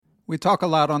We talk a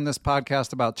lot on this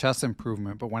podcast about chess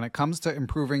improvement, but when it comes to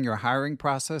improving your hiring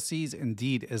processes,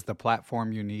 Indeed is the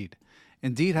platform you need.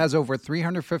 Indeed has over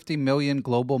 350 million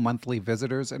global monthly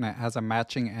visitors, and it has a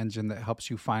matching engine that helps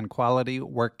you find quality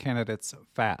work candidates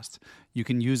fast. You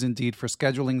can use Indeed for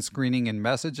scheduling, screening, and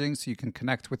messaging so you can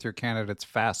connect with your candidates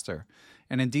faster.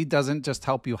 And Indeed doesn't just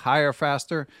help you hire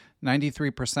faster.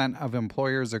 93% of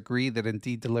employers agree that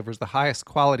Indeed delivers the highest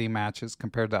quality matches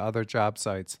compared to other job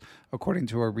sites, according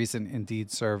to a recent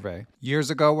Indeed survey. Years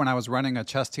ago, when I was running a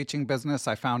chess teaching business,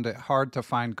 I found it hard to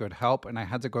find good help, and I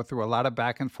had to go through a lot of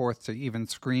back and forth to even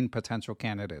screen potential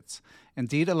candidates.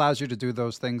 Indeed allows you to do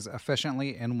those things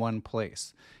efficiently in one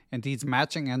place. Indeed's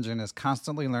matching engine is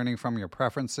constantly learning from your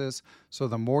preferences, so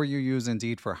the more you use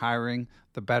Indeed for hiring,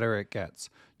 the better it gets.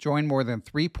 Join more than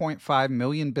 3.5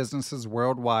 million businesses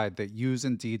worldwide that use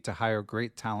Indeed to hire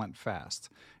great talent fast.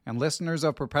 And listeners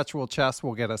of Perpetual Chess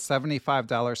will get a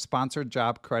 $75 sponsored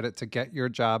job credit to get your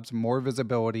jobs more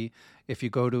visibility if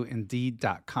you go to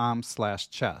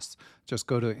Indeed.com/chess. Just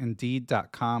go to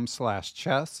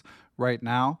Indeed.com/chess right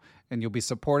now, and you'll be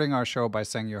supporting our show by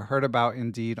saying you heard about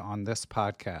Indeed on this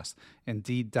podcast.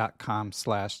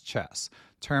 Indeed.com/chess.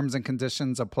 Terms and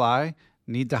conditions apply.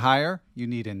 Need to hire? You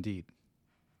need Indeed.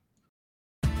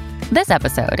 This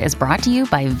episode is brought to you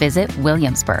by Visit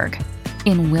Williamsburg.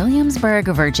 In Williamsburg,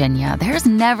 Virginia, there's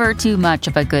never too much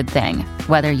of a good thing.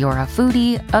 Whether you're a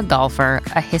foodie, a golfer,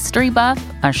 a history buff,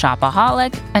 a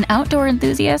shopaholic, an outdoor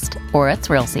enthusiast, or a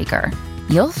thrill seeker,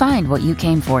 you'll find what you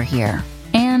came for here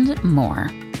and more.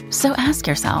 So ask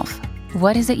yourself,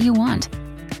 what is it you want?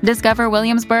 Discover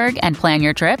Williamsburg and plan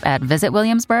your trip at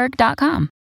visitwilliamsburg.com.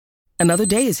 Another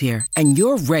day is here, and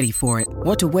you're ready for it.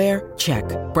 What to wear? Check.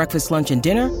 Breakfast, lunch, and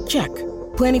dinner? Check.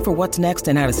 Planning for what's next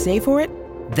and how to save for it?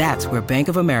 That's where Bank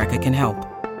of America can help.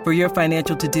 For your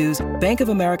financial to-dos, Bank of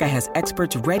America has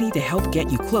experts ready to help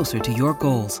get you closer to your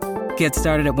goals. Get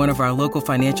started at one of our local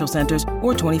financial centers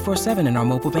or 24/7 in our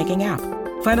mobile banking app.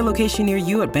 Find a location near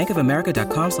you at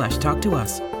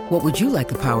bankofamerica.com/talktous. What would you like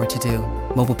the power to do?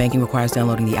 Mobile banking requires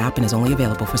downloading the app and is only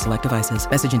available for select devices.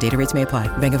 Message and data rates may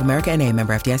apply. Bank of America N.A.,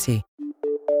 member FDIC.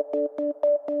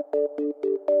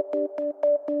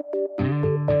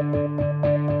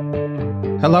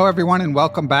 Hello, everyone, and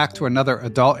welcome back to another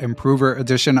Adult Improver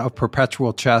edition of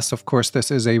Perpetual Chess. Of course, this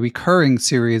is a recurring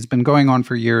series, been going on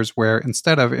for years, where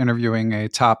instead of interviewing a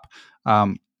top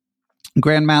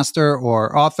grandmaster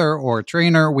or author or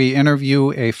trainer, we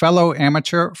interview a fellow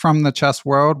amateur from the chess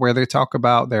world where they talk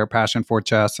about their passion for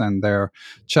chess and their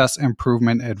chess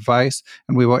improvement advice.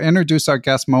 And we will introduce our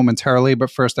guest momentarily, but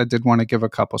first I did want to give a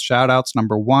couple shout outs.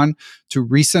 Number one, to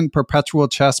recent Perpetual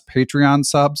Chess Patreon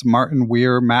subs, Martin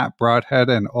Weir, Matt Broadhead,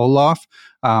 and Olaf.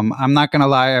 I'm not going to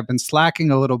lie, I've been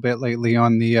slacking a little bit lately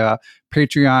on the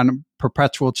Patreon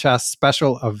Perpetual Chess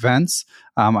special events.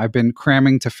 I've been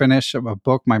cramming to finish a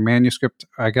book, my manuscript.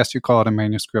 I guess you call it a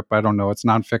manuscript. I don't know. It's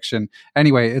nonfiction.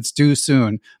 Anyway, it's due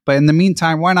soon. But in the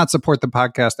meantime, why not support the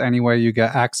podcast anyway? You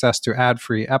get access to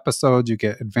ad-free episodes. You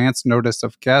get advance notice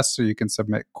of guests so you can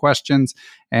submit questions.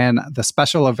 And the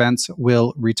special events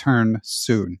will return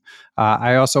soon.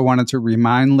 I also wanted to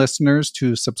remind listeners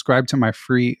to subscribe to my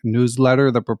free newsletter,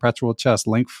 the Perpetual Chess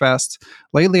Link Fest.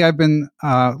 Lately, I've been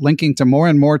linking to more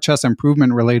and more chess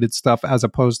improvement related stuff as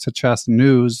opposed to chess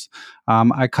news.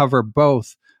 I cover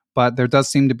both, but there does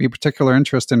seem to be particular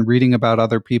interest in reading about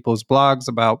other people's blogs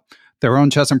about their own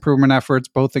chess improvement efforts,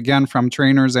 both again from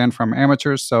trainers and from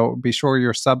amateurs. So be sure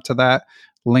you're sub to that.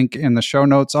 Link in the show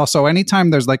notes. Also, anytime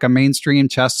there's like a mainstream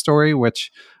chess story,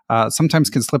 which sometimes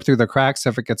can slip through the cracks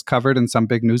if it gets covered in some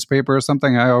big newspaper or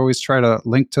something, I always try to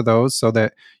link to those so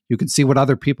that you can see what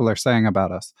other people are saying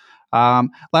about us.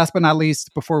 Last but not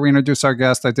least, before we introduce our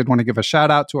guest, I did want to give a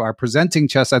shout out to our presenting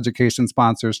chess education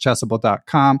sponsors,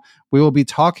 Chessable.com. We will be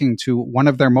talking to one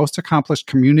of their most accomplished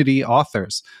community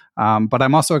authors. But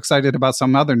I'm also excited about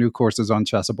some other new courses on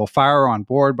Chessable. Fire on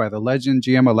Board by the legend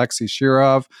GM Alexei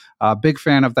Shirov. Big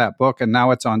fan of that book, and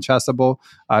now it's on Chessable.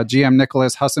 GM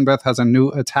Nicholas Hussenbeth has a new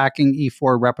attacking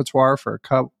E4 repertoire for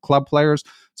club players.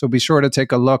 So be sure to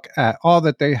take a look at all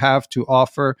that they have to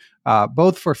offer,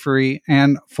 both for free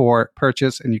and for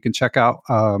purchase. And you can check out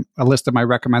a list of my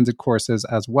recommended courses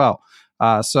as well.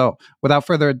 So without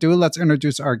further ado, let's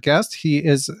introduce our guest. He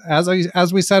is,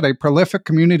 as we said, a prolific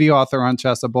community author on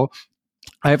Chessable.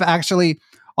 I've actually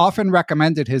often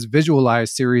recommended his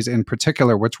Visualize series in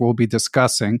particular, which we'll be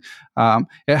discussing.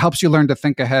 It helps you learn to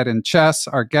think ahead in chess.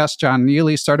 Our guest, John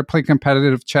Neely, started playing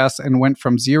competitive chess and went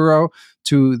from zero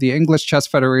to the English Chess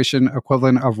Federation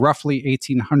equivalent of roughly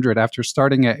 1,800 after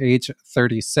starting at age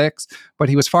 36. But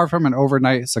he was far from an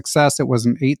overnight success. It was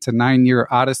an 8 to 9 year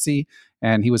odyssey.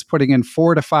 and he was putting in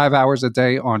 4 to 5 hours a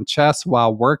day on chess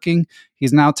while working.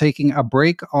 He's now taking a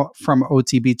break from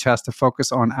OTB chess to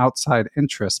focus on outside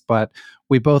interests, but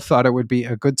we both thought it would be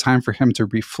a good time for him to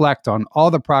reflect on all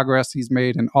the progress he's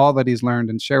made and all that he's learned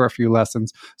and share a few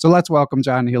lessons. So let's welcome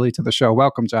John Neely to the show.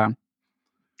 Welcome, John.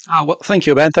 Well, thank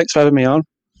you, Ben. Thanks for having me on.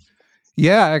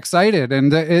 Yeah, excited.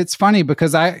 And it's funny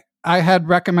because I had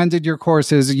recommended your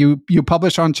courses. You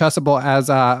publish on Chessable as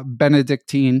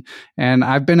Benedictine, and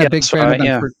I've been a big fan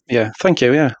of them. Thank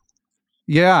you.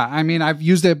 Yeah, I mean, I've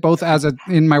used it both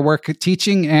in my work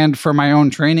teaching and for my own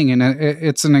training, and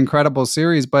it's an incredible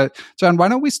series. But John, why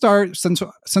don't we start, since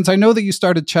I know that you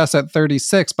started chess at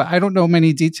 36, but I don't know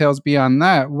many details beyond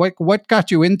that. What got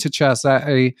you into chess at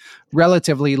a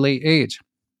relatively late age?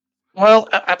 Well,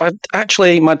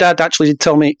 my dad actually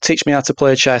did teach me how to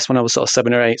play chess when I was sort of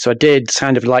 7 or 8. So I did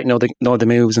kind of know the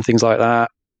moves and things like that,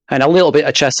 and a little bit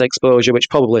of chess exposure, which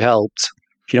probably helped.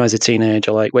 As a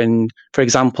teenager, like for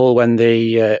example, when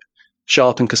the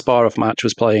Sharp and Kasparov match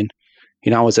was playing,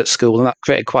 I was at school, and that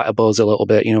created quite a buzz a little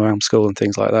bit, around school and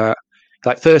things like that.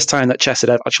 Like first time that chess had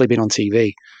actually been on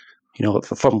TV,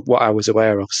 from what I was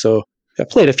aware of. So I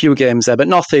played a few games there, but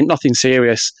nothing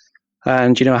serious.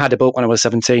 And, I had a book when I was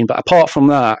 17. But apart from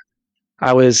that,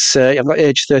 I was, I've got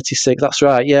age 36. That's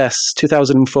right. Yes.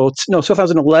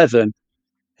 2011.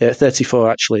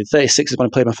 34, actually. 36 is when I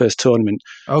played my first tournament.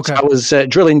 Okay. So I was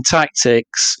drilling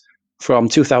tactics from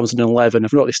 2011,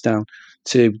 I've wrote this down,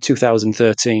 to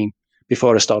 2013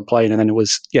 before I started playing. And then it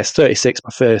was, 36,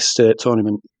 my first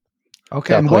tournament.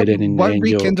 Okay, and what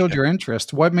rekindled your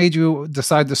interest? What made you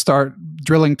decide to start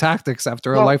drilling tactics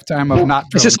after a lifetime of not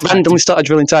drilling? It's just randomly started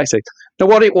drilling tactics. Now,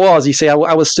 what it was, you see, I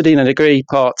was studying a degree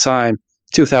part-time,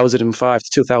 2005 to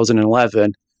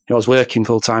 2011. I was working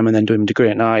full-time and then doing a degree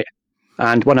at night.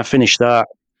 And when I finished that,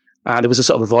 there was a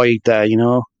sort of a void there,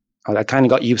 I kind of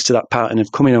got used to that pattern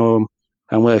of coming home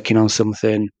and working on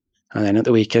something, and then at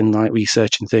the weekend, like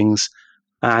researching things.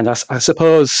 And I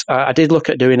suppose I did look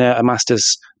at doing a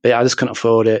master's, but I just couldn't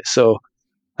afford it. So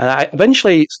I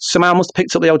eventually somehow must have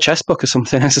picked up the old chess book or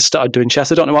something. I just started doing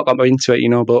chess. I don't know what got me into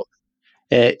it, but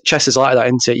chess is like that,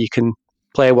 isn't it? You can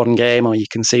play one game or you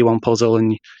can see one puzzle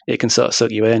and it can sort of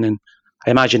suck you in. And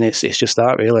I imagine it's just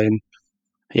that, really. And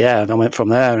yeah, and I went from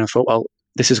there and I thought, well,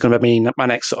 this is going to be my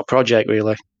next sort of project,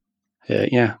 really.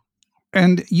 Yeah.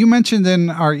 And you mentioned in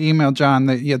our email, John,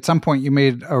 that at some point you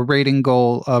made a rating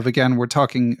goal of, again, we're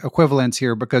talking equivalents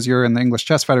here because you're in the English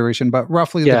Chess Federation, but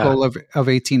roughly the goal of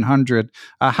 1,800.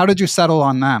 How did you settle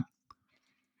on that?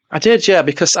 I did,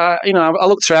 because I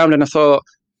looked around and I thought,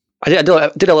 I did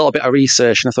a little bit of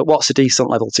research and I thought, what's a decent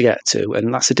level to get to?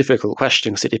 And that's a difficult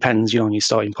question because it depends, on your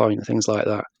starting point and things like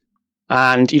that.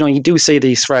 And, you do see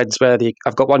these threads where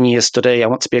I've got 1 year study, I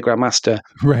want to be a grandmaster.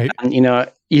 Right. And,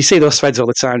 you see those threads all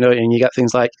the time, don't you? And you get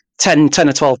things like 10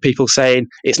 or 12 people saying,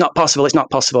 it's not possible. And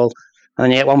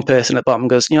then you get one person at the bottom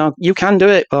goes, you can do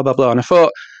it, blah, blah, blah. And I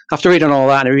thought, after reading all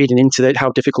that and reading into it, how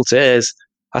difficult it is,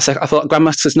 I thought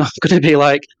grandmaster's not going to be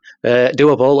like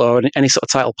doable or any sort of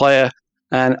title player.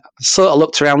 And I sort of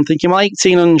looked around thinking,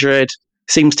 1,800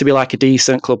 seems to be like a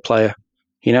decent club player.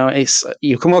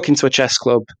 You can walk into a chess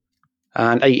club,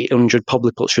 and 800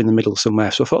 probably puts you in the middle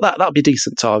somewhere. So I thought that'd be a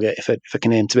decent target if I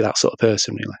can aim to be that sort of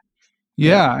person, really.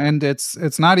 Yeah, and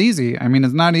it's not easy. I mean,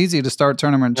 it's not easy to start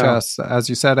tournament chess, as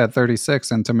you said, at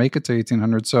 36 and to make it to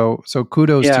 1,800. So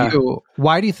kudos to you.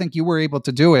 Why do you think you were able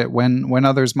to do it when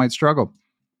others might struggle?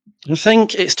 I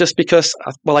think it's just because,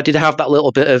 I did have that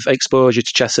little bit of exposure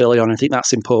to chess early on. I think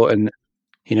that's important,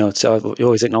 so you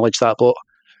always acknowledge that. But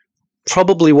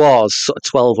probably was sort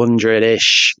of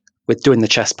 1,200-ish with doing the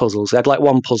chess puzzles. I had like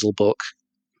one puzzle book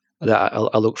that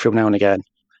I look through now and again.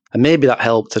 And maybe that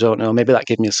helped, I don't know. Maybe that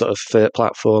gave me a sort of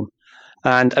platform.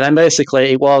 And then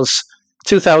basically it was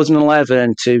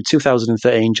 2011 to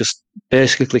 2013, just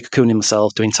basically cocooning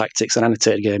myself, doing tactics and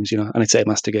annotated games, annotated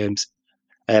master games.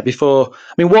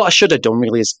 What I should have done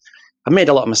really is, I made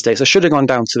a lot of mistakes. I should have gone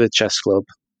down to the chess club,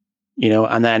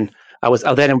 and then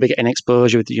I'll then be getting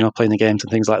exposure with, playing the games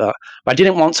and things like that. But I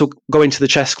didn't want to go into the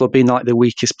chess club being like the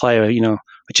weakest player,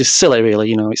 which is silly,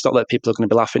 really. It's not that people are going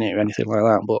to be laughing at you or anything like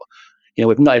that. But,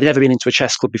 I've never been into a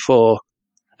chess club before.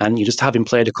 And you just having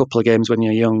played a couple of games when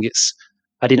you're young,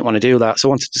 I didn't want to do that. So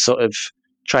I wanted to sort of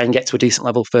try and get to a decent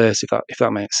level first, if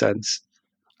that makes sense.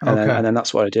 And then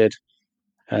that's what I did.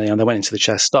 And I went into the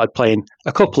chess, started playing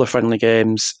a couple of friendly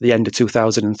games at the end of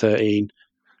 2013.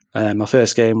 My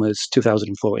first game was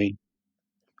 2014.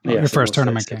 Your first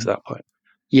tournament game. At that point.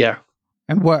 Yeah.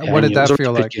 And what did that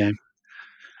feel like? Game.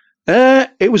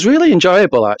 It was really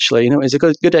enjoyable, actually. It was a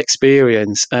good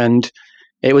experience. And,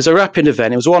 It was a rapid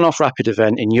event. It was a one-off rapid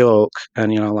event in York,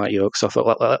 and I like York, so I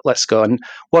thought, let's go. And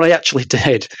what I actually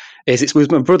did is it was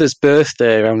my brother's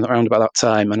birthday around about that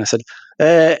time, and I said,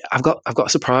 I've got a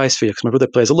surprise for you because my brother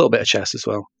plays a little bit of chess as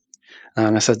well.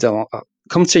 And I said, I'll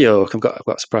come to York. I've got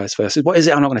a surprise for you. I said, what is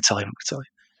it? I'm not going to tell you. I'm not going to tell you.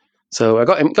 So I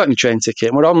got him a train ticket,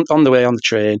 and we're on the way on the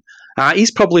train.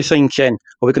 He's probably thinking,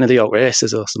 we're going to the York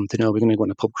races or something, or we're going to go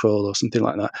on a pub crawl or something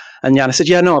like that. And I said,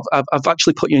 no, I've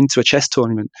actually put you into a chess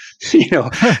tournament,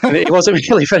 And he wasn't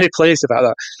really very pleased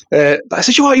about that. But I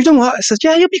said, you've done what? I said,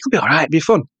 yeah, it could be all right, it'd be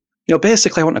fun.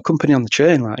 Basically I want a company on the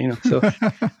train, So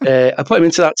I put him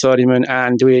into that tournament,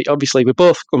 and we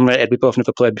both unrated, we both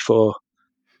never played before.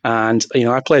 And,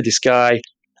 I played this guy,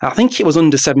 I think it was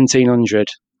under 1700,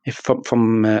 if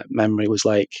from memory, was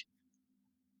like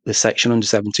the section under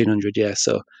 1700, yeah.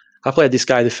 So I played this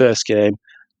guy the first game,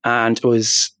 and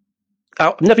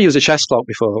I've never used a chess clock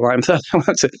before.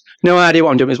 No idea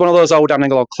what I'm doing. It was one of those old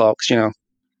analog clocks,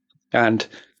 and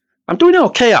I'm doing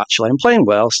okay, actually. I'm playing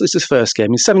well. So this is the first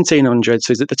game. It's 1700,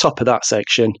 so he's at the top of that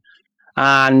section.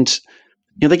 And,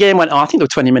 the game went on, I think there were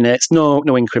 20 minutes, no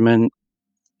increment.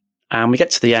 And we get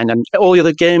to the end, and all the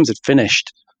other games had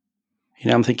finished.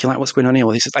 I'm thinking, what's going on here?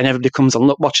 Well, everybody comes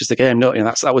and watches the game, don't you?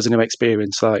 That was a new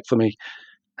experience, for me.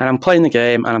 And I'm playing the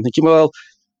game, and I'm thinking, well,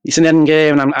 it's an end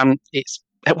game, and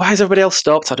why has everybody else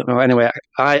stopped? I don't know. Anyway,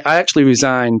 I actually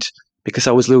resigned because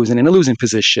I was losing in a losing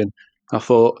position. I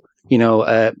thought,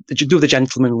 did you do the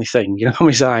gentlemanly thing?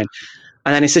 Resign.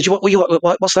 And then he said,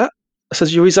 what's that? I said,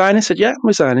 you resigning? He said, yeah, I'm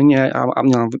resigning. Yeah,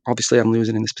 obviously I'm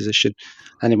losing in this position.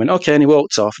 And he went, okay, and he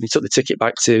walked off, and he took the ticket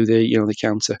back to the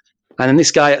counter. And then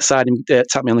this guy outside him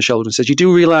tapped me on the shoulder and said, you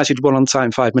do realise you'd won on time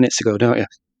 5 minutes ago, don't you?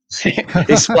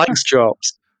 His flags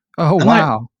dropped. Oh,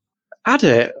 wow. Had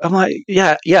it? I'm like,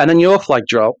 yeah. And then your flag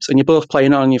dropped, and you're both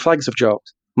playing on, and your flags have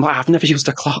dropped. I'm like, I've never used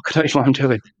a clock. I don't even know what I'm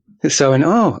doing. So I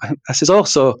went, I says,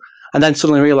 also, and then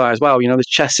suddenly realised, wow, the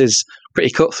chess is pretty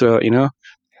cutthroat,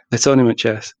 the tournament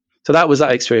chess. So that was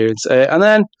that experience. And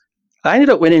then I ended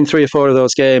up winning 3 or 4 of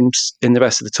those games in the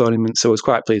rest of the tournament, so I was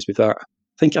quite pleased with that. I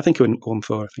think I won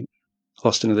 4, I think.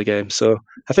 Lost another game. So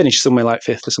I finished somewhere like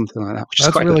 5th or something like that, which is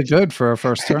quite really good for a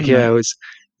first tournament. Yeah, it was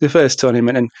the first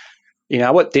tournament, and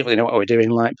I didn't really know what we were doing,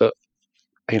 but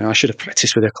I should have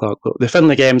practiced with a clock. But the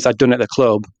friendly games I'd done at the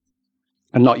club,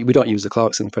 and we don't use the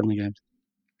clocks in the friendly games,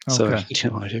 so I didn't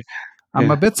know what to do.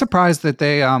 I'm a bit surprised that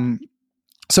they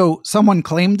so someone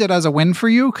claimed it as a win for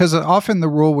you, because often the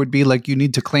rule would be like you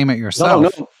need to claim it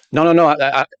yourself. No.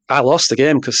 I lost the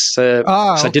game because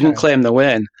I didn't claim the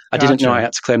win. I didn't know I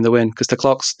had to claim the win because the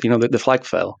clocks, the flag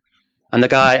fell. And the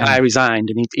guy, I resigned,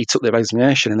 and he took the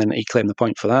resignation, and then he claimed the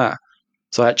point for that.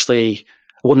 So I actually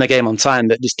won the game on time,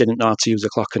 but just didn't know how to use the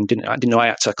clock, and I didn't know I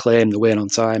had to claim the win on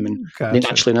time, and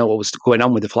didn't actually know what was going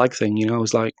on with the flag thing. I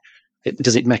was like,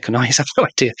 does it make a noise? I have no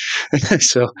idea.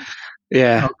 So,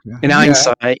 yeah. Okay. In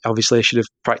hindsight, obviously I should have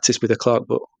practiced with a clock,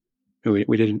 but we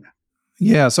didn't.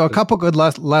 Yeah, so a couple good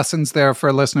lessons there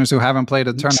for listeners who haven't played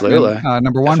a tournament.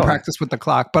 Number one, practice with the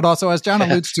clock. But also, as John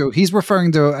alludes to, he's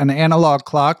referring to an analog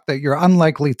clock that you're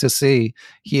unlikely to see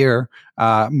here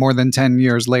more than 10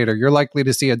 years later. You're likely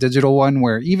to see a digital one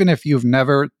where even if you've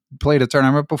never played a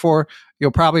tournament before,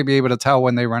 you'll probably be able to tell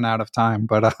when they run out of time.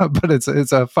 But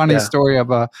it's a funny story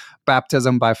of a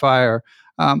baptism by fire.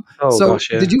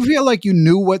 Did you feel like you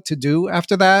knew what to do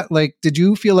after that? Like, did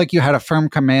you feel like you had a firm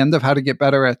command of how to get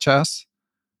better at chess?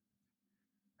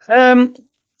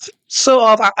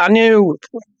 Sort of. I knew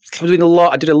I was doing a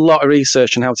lot. I did a lot of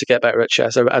research on how to get better at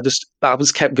chess. I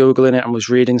was kept Googling it and was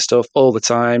reading stuff all the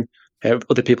time,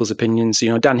 other people's opinions.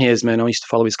 Dan Heersman, I used to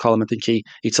follow his column. I think he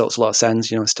talks a lot of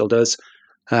sense, still does.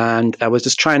 And I was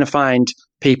just trying to find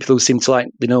people who seemed to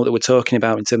they know what they were talking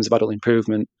about in terms of adult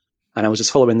improvement. And I was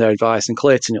just following their advice and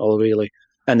collating it all, really.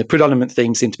 And the predominant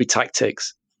thing seemed to be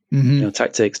tactics,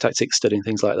 tactics studying,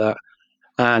 things like that.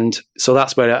 And so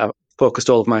that's where I focused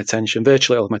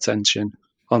virtually all of my attention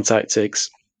on tactics,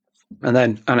 and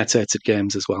then annotated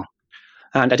games as well.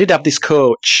 And I did have this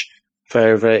coach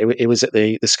it was at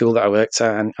the school that I worked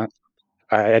at, and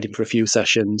I had him for a few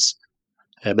sessions,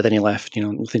 but then he left,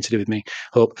 nothing to do with me,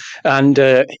 hope. And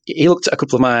he looked at a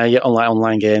couple of my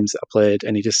online games that I played,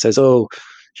 and he just says,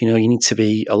 you need to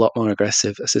be a lot more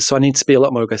aggressive. I said, so I need to be a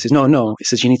lot more aggressive? No. He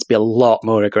says, you need to be a lot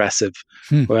more aggressive.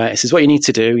 Right? He says, what you need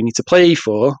to do, you need to play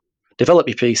E4, develop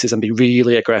your pieces, and be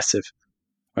really aggressive.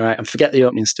 All right, and forget the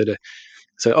opening study.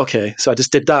 So, okay. So I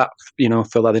just did that,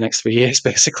 for the next 3 years,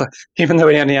 basically, even though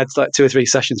we only had 2 or 3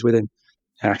 sessions with him.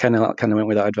 And I kind of went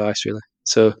with that advice, really.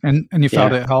 So, and you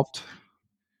felt it helped?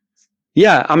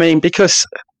 Yeah, I mean, because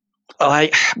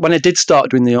when I did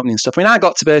start doing the opening stuff, I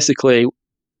got to basically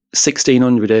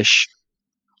 1600-ish,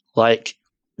 like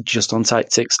just on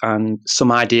tactics and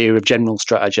some idea of general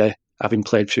strategy, having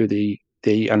played through the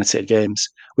annotated games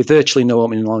with virtually no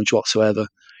opening knowledge whatsoever.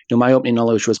 My opening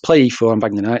knowledge was play e4 and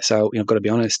bang the knights out. I've got to be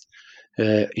honest,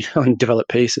 and develop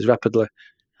pieces rapidly.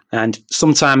 And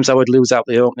sometimes I would lose out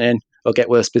the opening or get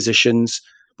worse positions.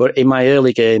 But in my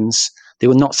early games, they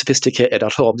were not sophisticated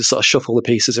at all. Just sort of shuffle the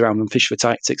pieces around and fish for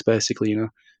tactics, basically.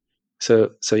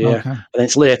 So yeah. Okay. And then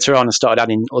it's later on I started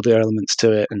adding other elements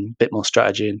to it and a bit more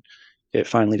strategy, and it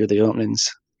finally do the openings,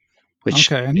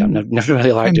 which Okay. I've never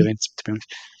really liked doing, to be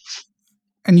honest.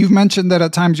 And you've mentioned that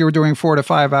at times you were doing 4 to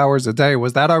 5 hours a day.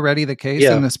 Was that already the case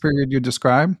in this period you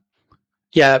describe?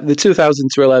 Yeah, the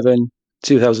 2011,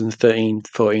 2013,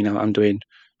 14, I'm doing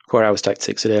 4 hours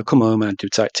tactics a day. I come home and I do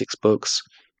tactics books,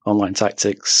 online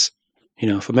tactics,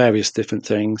 for various different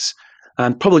things.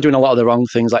 And probably doing a lot of the wrong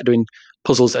things, like doing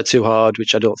puzzles that are too hard,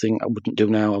 which I don't think I wouldn't do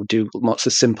now. I would do lots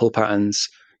of simple patterns.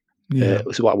 Yeah.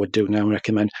 Is what I would do now and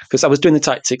recommend. Because I was doing the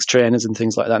tactics trainers and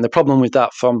things like that. And the problem with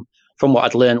that from what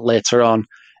I'd learned later on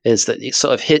is that it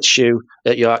sort of hits you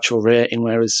at your actual rating,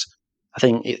 whereas I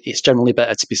think it's generally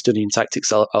better to be studying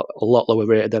tactics a lot lower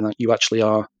rated than you actually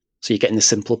are. So you're getting the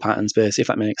simple patterns based, if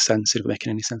that makes sense, if it's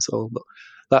making any sense at all.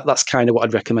 But that's kind of what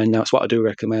I'd recommend now. It's what I do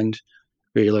recommend,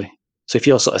 really. So if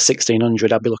you're sort of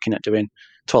 1600, I'd be looking at doing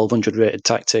 1200 rated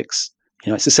tactics.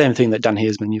 It's the same thing that Dan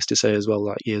Heersman used to say as well,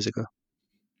 like years ago.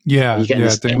 Yeah. You're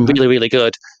getting really, really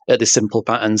good at the simple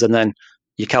patterns, and then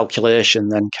your calculation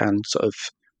then can sort of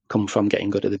come from getting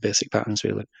good at the basic patterns,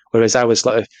 really. Whereas I was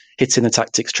like hitting the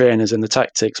tactics trainers, and the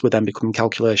tactics would then become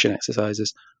calculation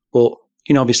exercises. But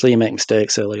obviously you make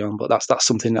mistakes early on, but that's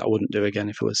something that I wouldn't do again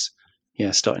if I was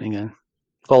starting again.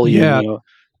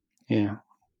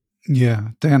 Yeah,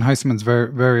 Dan Heisman's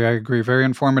very, very, I agree, very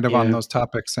informative on those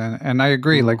topics, and I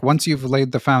agree. Mm-hmm. Like once you've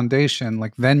laid the foundation,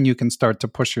 like then you can start to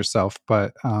push yourself.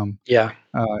 But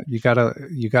you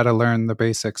gotta learn the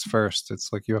basics first.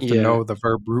 It's like you have to know the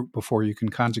verb root before you can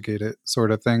conjugate it,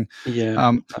 sort of thing.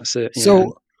 Yeah, that's it. Yeah.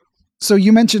 So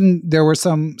you mentioned there were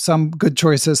some good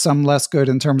choices, some less good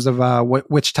in terms of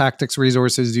which tactics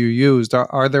resources you used.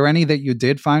 Are there any that you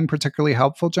did find particularly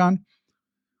helpful, John?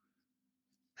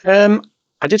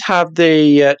 I did have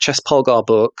the Chess Polgar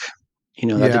book,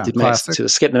 that did mates in 2,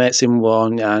 Skip the mates in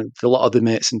 1, and a lot of the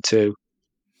mates in 2,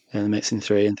 and the mates in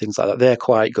 3, and things like that. They're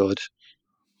quite good,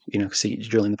 because you're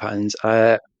drilling the patterns.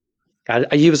 I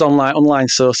use online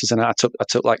sources, and I took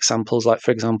like samples, like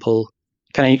for example,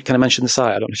 can I mention the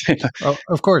site? I don't know if oh,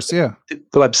 of course, yeah.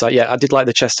 The website, yeah. I did like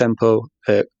the Chess Tempo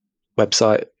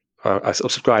website. I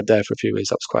subscribed there for a few weeks.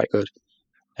 That was quite good.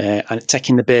 And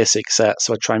taking the basic set,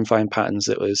 so I try and find patterns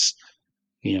that was,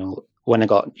 when I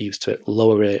got used to it,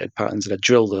 lower rated patterns, and I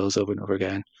drilled those over and over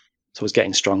again. So I was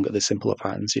getting stronger at the simpler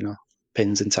patterns,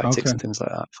 pins and tactics and things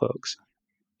like that, folks.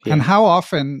 Yeah. And how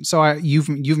often? So you've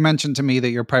mentioned to me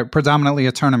that you're predominantly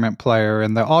a tournament player,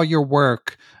 and that all your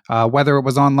work, whether it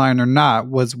was online or not,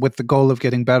 was with the goal of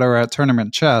getting better at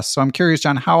tournament chess. So I'm curious,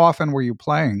 John, how often were you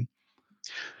playing?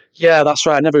 Yeah, that's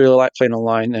right. I never really liked playing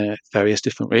online, various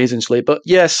different reasons, Lee. But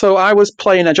yeah, so I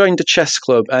joined a chess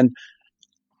club, and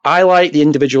I like the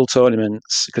individual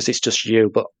tournaments because it's just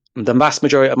you. But the vast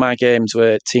majority of my games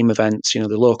were team events, the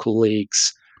local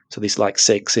leagues. So there's like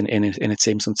 6 in a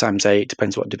team, sometimes 8,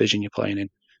 depends what division you're playing in.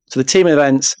 So the team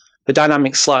events, the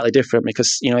dynamic's slightly different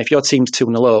because, if your team's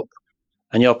 2-0 up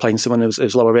and you're playing someone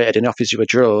who's lower rated and offers you a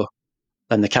draw,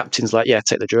 then the captain's like, yeah,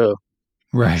 take the draw.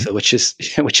 Right. So which is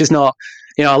not,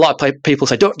 a lot of people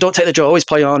say, don't take the draw, always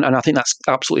play on. And I think that's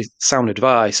absolutely sound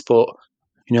advice. But,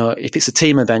 if it's a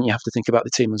team event, you have to think about the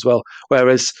team as well.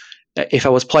 Whereas if I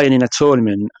was playing in a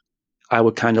tournament, I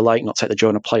would kind of like not take the draw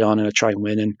and I play on and I try and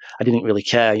win. And I didn't really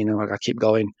care, I keep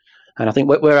going. And I think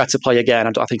where I had to play again,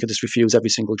 I think I just refuse every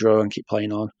single draw and keep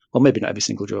playing on. Well, maybe not every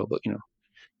single draw, but,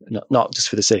 not just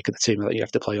for the sake of the team that you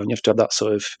have to play on. You have to have that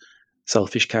sort of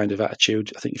selfish kind of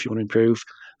attitude, I think, if you want to improve.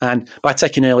 And by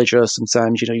taking early draws,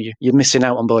 sometimes, you're missing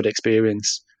out on board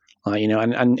experience.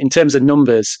 And in terms of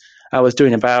numbers, I was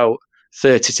doing about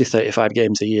 30 to 35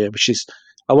 games a year, which is,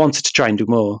 I wanted to try and do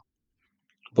more.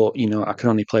 But, I can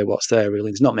only play what's there,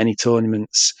 really. There's not many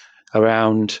tournaments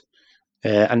around.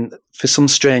 And for some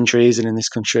strange reason in this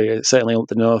country, certainly up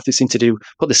the north, they seem to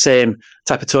put the same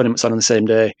type of tournaments on the same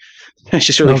day. It's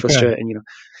just really frustrating,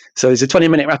 So there's a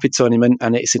 20-minute rapid tournament,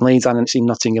 and it's in Leeds, and it's in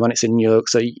Nottingham, and it's in New York.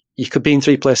 So you could be in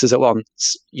 3 places at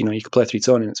once. You could play 3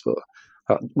 tournaments, but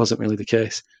that wasn't really the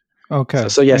case. Okay.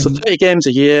 So 30 games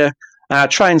a year. I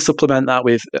try and supplement that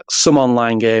with some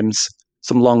online games,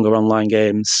 some longer online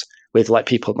games with like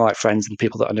people, like friends and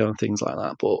people that I know and things like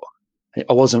that. But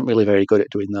I wasn't really very good at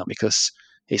doing that because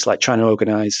it's like trying to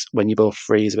organise when you're both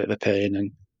free is a bit of a pain,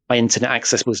 and my internet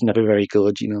access was never very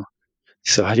good,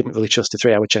 so I didn't really trust a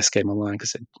 3-hour chess game online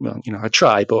because, I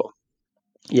try, but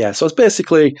yeah. So it's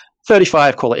basically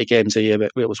 35 quality games a year,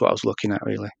 but it was what I was looking at,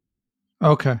 really.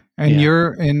 Okay. And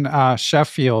you're in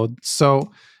Sheffield.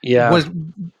 So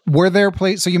were there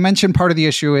places? So you mentioned part of the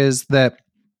issue is that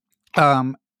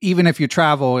even if you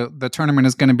travel, the tournament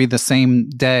is going to be the same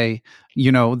day,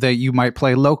 that you might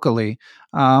play locally.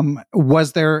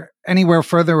 Was there anywhere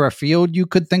further afield you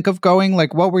could think of going?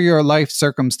 Like, what were your life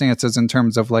circumstances in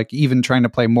terms of like even trying to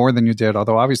play more than you did?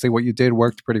 Although obviously what you did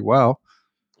worked pretty well.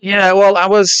 Yeah, well, I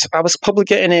was probably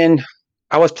getting in.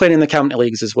 I was playing in the county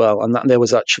leagues as well, and there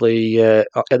was actually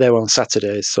they were on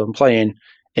Saturdays. So I'm playing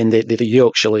in the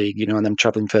Yorkshire League, and I'm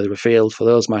travelling further afield for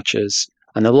those matches,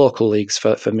 and the local leagues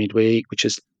for midweek, which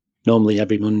is normally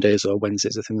every Mondays or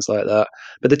Wednesdays or things like that.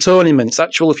 But the tournaments,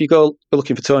 if you go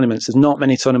looking for tournaments, there's not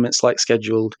many tournaments like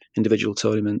scheduled individual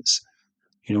tournaments.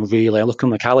 Really, I look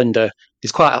on the calendar.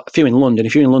 There's quite a few in London.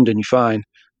 If you're in London, you're fine.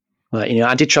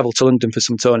 I did travel to London for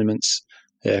some tournaments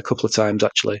a couple of times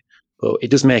actually, but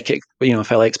it does make it a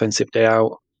fairly expensive day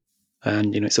out,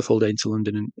 and it's a full day into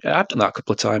London. And I've done that a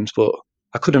couple of times, but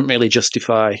I couldn't really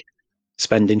justify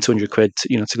spending 200 quid to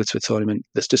go to a tournament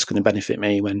that's just going to benefit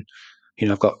me when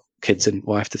I've got kids and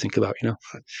wife to think about.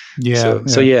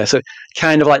 So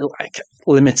kind of like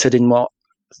limited in what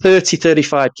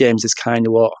 35 games is kind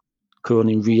of what could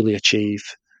only really achieve,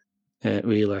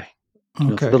 really.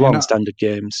 For the long standard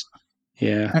games.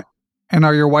 Yeah. And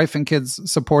are your wife and kids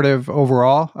supportive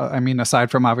overall? I mean,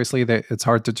 aside from obviously that it's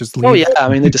hard to just leave. Oh yeah, I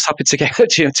mean they're just happy to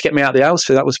get me out of the house.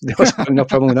 So that was no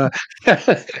problem with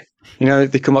that.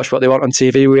 They can watch what they want on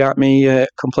TV without me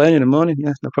complaining and moaning.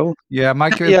 Yeah, no problem. Yeah,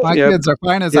 my kids are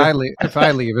fine as I leave if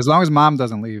I leave, as long as mom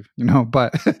doesn't leave.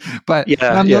 But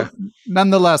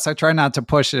nonetheless, I try not to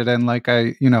push it, and like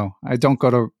I don't go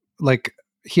to like.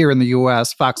 Here in the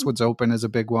U.S., Foxwoods Open is a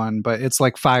big one, but it's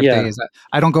like 5 days.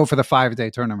 I don't go for the 5-day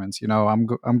tournaments.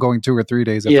 I'm going 2 or 3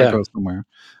 days if I go somewhere.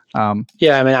 I mean,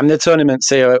 the tournaments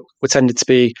here were tended to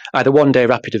be either 1-day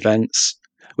rapid events,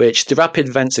 which the rapid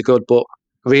events are good, but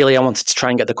really I wanted to try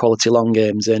and get the quality long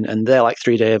games in, and they're like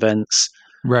 3-day events.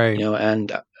 Right.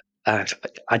 And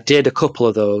I did a couple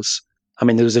of those. I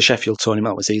mean, there was a Sheffield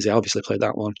tournament that was easy. I obviously played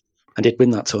that one. I did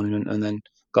win that tournament, and then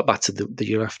got back to the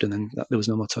year after, and then there was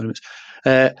no more tournaments.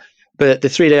 But the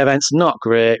 3-day events, not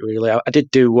great, really. I did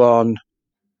do one,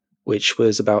 which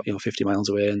was about 50 miles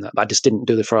away, and I just didn't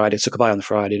do the Friday. I took a bye on the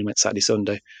Friday and went Saturday,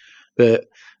 Sunday. But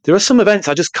there are some events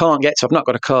I just can't get to. I've not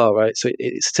got a car, right? So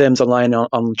it's terms online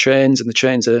on trains, and the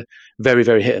trains are very,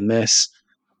 very hit and miss.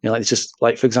 It's just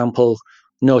like, for example,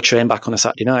 no train back on a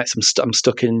Saturday night. So I'm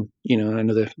stuck in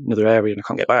another area, and I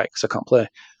can't get back because I can't play.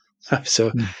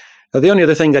 So. The only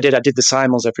other thing I did the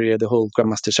Simons every year, the whole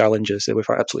Grandmaster Challenges. They were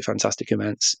absolutely fantastic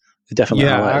events. They definitely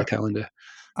highlight the calendar.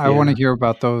 I want to hear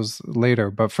about those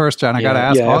later. But first, John, I got to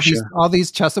ask, all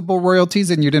these Chessable royalties,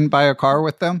 and you didn't buy a car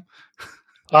with them?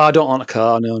 Oh, I don't want a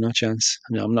car. No chance.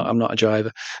 No, I'm not a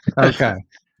driver. Okay.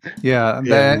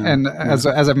 And as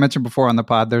I've mentioned before on the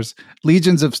pod, there's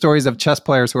legions of stories of chess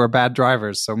players who are bad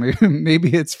drivers. So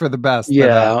maybe it's for the best.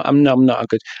 Yeah, I'm not a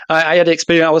good. I had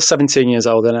experience. I was 17 years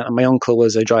old, and my uncle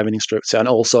was a driving instructor and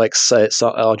also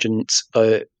sergeant,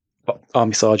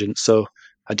 army sergeant. So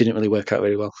I didn't really work out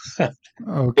very well. Okay.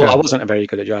 Well, I wasn't very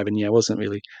good at driving. Yeah, I wasn't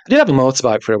really. I did have a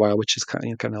motorbike for a while, which is kind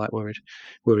of like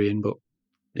worrying, but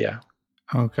yeah.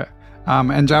 Okay.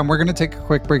 And John, we're going to take a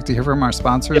quick break to hear from our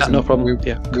sponsors. Yeah, no problem. We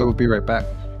will be right back.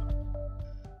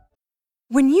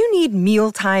 When you need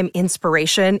mealtime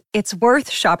inspiration, it's worth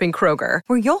shopping Kroger,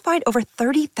 where you'll find over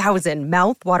 30,000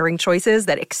 mouth-watering choices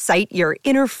that excite your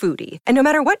inner foodie. And no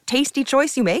matter what tasty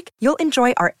choice you make, you'll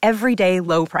enjoy our everyday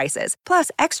low prices, plus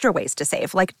extra ways to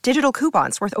save, like digital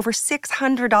coupons worth over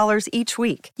 $600 each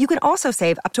week. You can also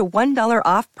save up to $1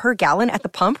 off per gallon at the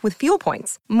pump with fuel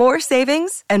points. More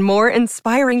savings and more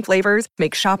inspiring flavors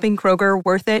make shopping Kroger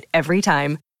worth it every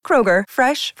time. Kroger,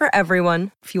 fresh for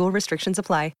everyone. Fuel restrictions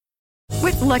apply.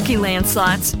 With Lucky Land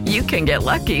Slots, you can get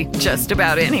lucky just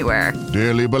about anywhere.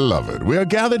 Dearly beloved, we are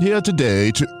gathered here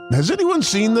today to... Has anyone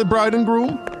seen the bride and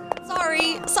groom?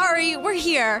 Sorry, we're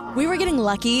here. We were getting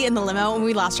lucky in the limo and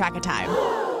we lost track of time.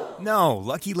 No,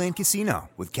 Lucky Land Casino,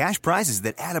 with cash prizes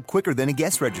that add up quicker than a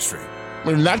guest registry.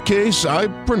 In that case, I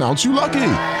pronounce you lucky.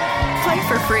 Play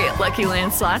for free at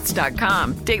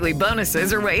LuckyLandSlots.com. Daily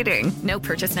bonuses are waiting. No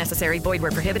purchase necessary. Void where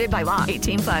prohibited by law.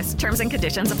 18+. Terms and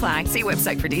conditions apply. See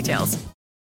website for details.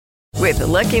 With the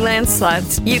Lucky Land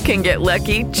Slots, you can get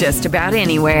lucky just about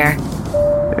anywhere.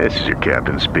 This is your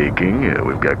captain speaking.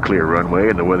 We've got clear runway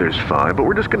and the weather's fine, but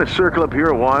we're just going to circle up here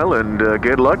a while and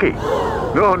get lucky.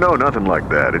 No, nothing like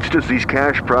that. It's just these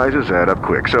cash prizes add up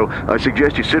quick. So I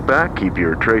suggest you sit back, keep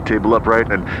your tray table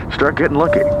upright, and start getting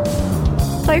lucky.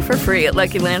 Play for free at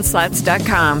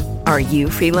LuckyLandSlots.com. Are you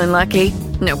feeling lucky?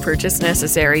 No purchase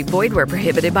necessary. Void where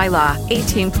prohibited by law.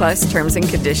 18 plus terms and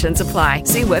conditions apply.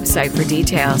 See website for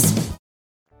details.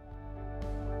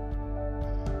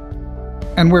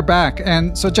 And we're back.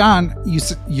 And so, John,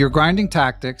 you're grinding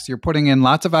tactics. You're putting in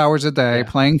lots of hours a day,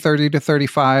 playing 30 to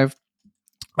 35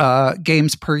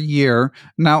 games per year.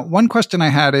 Now, one question I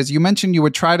had is, you mentioned you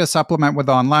would try to supplement with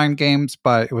online games,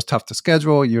 but it was tough to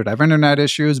schedule. You'd have internet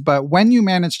issues. But when you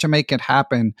managed to make it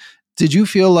happen, did you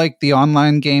feel like the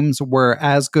online games were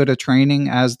as good a training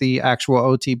as the actual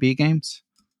OTB games?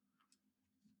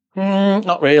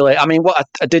 Not really. I mean, what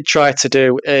I did try to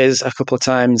do is a couple of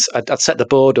times I'd set the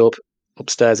board up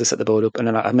upstairs. I set the board up, and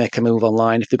then I'd make a move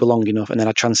online if they were long enough, and then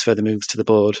I'd transfer the moves to the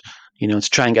board, to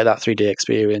try and get that 3D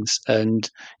experience. And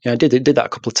I did that a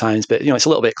couple of times, but it's a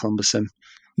little bit cumbersome.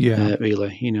 Yeah,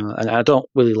 really. And I don't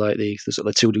really like the sort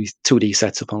of 2D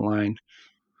setup online,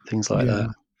 things like that.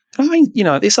 I mean,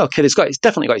 it's okay. It's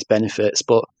definitely got its benefits,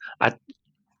 but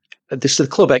this is the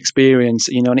club experience,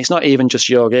 and it's not even just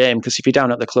your game, because if you're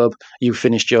down at the club, you've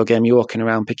finished your game, you're walking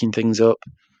around picking things up,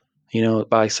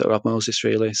 by sort of osmosis,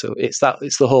 really. So it's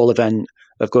the whole event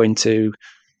of going to,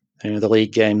 the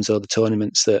league games or the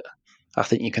tournaments that I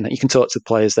think you can talk to the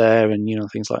players there and,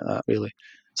 things like that, really.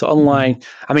 So online,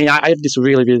 I mean, I have this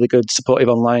really, really good supportive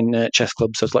online chess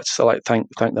club. So I'd like to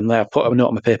thank them there. I put a note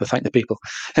on my paper, thank the people.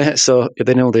 So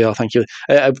they know they are, thank you.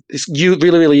 It's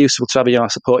really, really useful to have a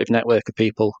supportive network of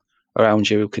people around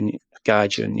you who can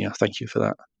guide you, and thank you for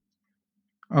that.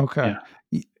 Okay.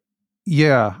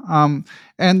 Yeah.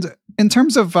 And in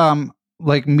terms of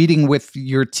like meeting with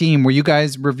your team, were you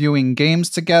guys reviewing games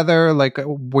together? Like,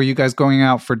 were you guys going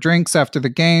out for drinks after the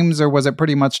games, or was it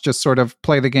pretty much just sort of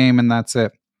play the game and that's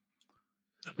it?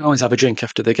 I always have a drink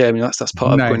after the game. That's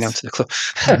part of going down to the club.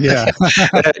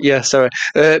 Yeah. Sorry.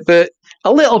 But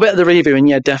a little bit of the reviewing,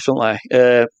 definitely.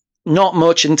 Not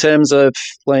much in terms of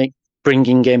like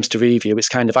bringing games to review. It's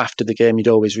kind of after the game, you'd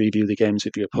always review the games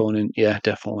with your opponent. Yeah,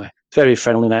 definitely. Very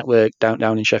friendly network down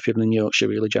in Sheffield and Yorkshire,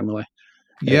 really, generally.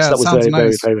 Yeah, so that was sounds very,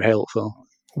 nice. very, very helpful.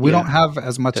 We don't have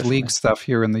as much league stuff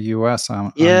here in the US.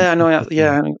 I know.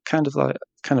 I kind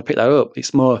of picked that up.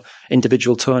 It's more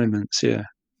individual tournaments.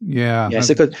 Yeah.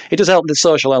 So it does help the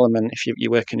social element if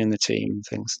you're working in the team and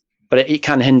things, but it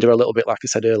can hinder a little bit, like I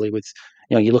said earlier, with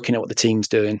you're looking at what the team's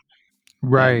doing.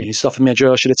 Right. You offer me a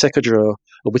draw. Should I take a draw?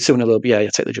 Or with 2-0 up? Yeah, you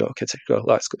take the draw. Okay, take a draw.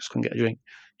 Let's go and get a drink.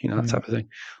 That type of thing.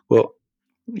 But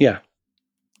yeah.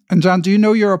 And John, do you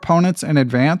know your opponents in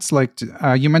advance? Like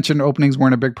you mentioned, openings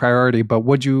weren't a big priority, but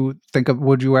would you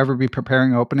ever be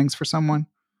preparing openings for someone?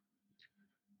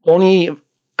 Only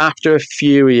after a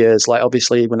few years. Like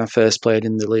obviously, when I first played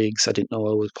in the leagues, I didn't know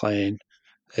I was playing.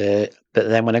 But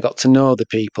then when I got to know the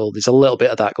people, there's a little bit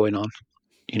of that going on.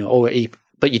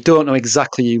 But you don't know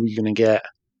exactly who you're going to get.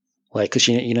 Like, because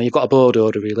you've got a board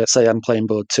order. Let's say I'm playing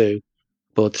board 2,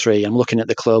 board 3. I'm looking at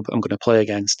the club I'm going to play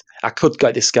against. I could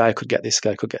get this guy, I could get this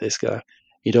guy, I could get this guy.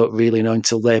 You don't really know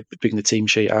until they bring the team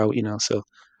sheet out, So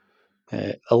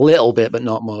a little bit, but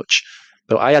not much.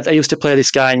 But I used to play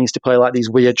this guy and he used to play like these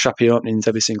weird trappy openings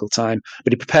every single time.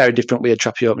 But he prepared a different weird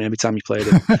trappy opening every time he played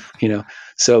him,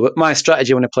 So but my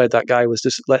strategy when I played that guy was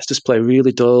let's just play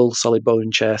really dull, solid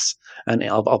boring chess, and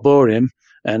I'll bore him,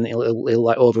 and he'll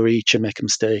like overreach and make a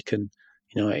mistake. And,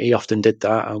 he often did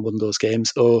that and won those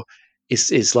games. Or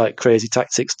his like crazy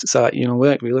tactics to start,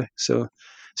 work really. So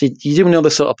you do know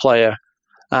the sort of player.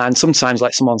 And sometimes,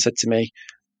 like someone said to me,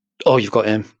 "Oh, you've got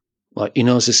him. Like he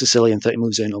knows the Sicilian 30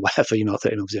 moves in or whatever,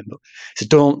 30 moves in." But he said,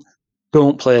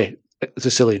 "Don't play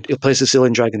Sicilian. He'll play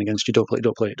Sicilian Dragon against you. Don't play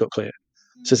it."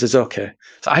 So I says, "Okay."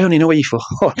 So I only know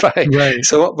E4, right?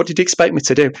 So what did you expect me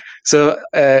to do? So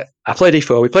I played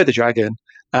E4. We played the Dragon,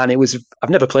 and I've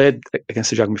never played against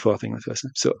the Dragon before. I think the first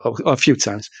time, so a few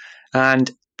times,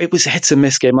 and it was a hit and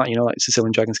miss game, like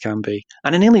Sicilian Dragons can be.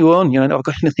 And I nearly won. I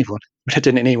got nearly won, but I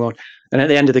didn't nearly won. And at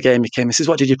the end of the game, he says,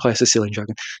 "What did you play, Sicilian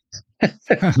Dragon?"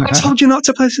 I told you not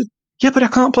to play. Yeah, but I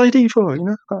can't play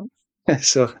D4.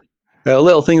 So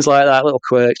little things like that, little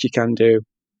quirks you can do.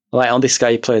 Like on this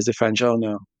guy, he plays the French. Oh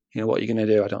no, what are you going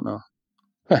to do? I don't know.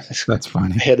 That's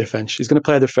funny. I hate the French. He's going to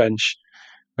play the French.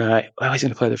 Right. Well, he's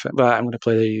going to play the French. Right, I'm going to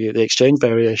play the exchange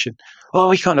variation.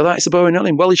 Oh, he can't do that. It's a boring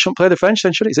nothing. Well, he shouldn't play the French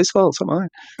then, should it? It's his fault. It's not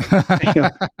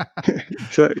mine.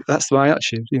 So that's my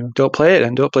attitude. Don't play it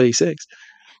then. Don't play E6.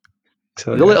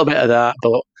 So a little bit of that,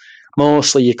 but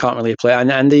mostly you can't really play.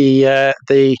 And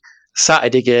the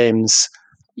Saturday games,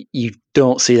 you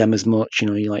don't see them as much. You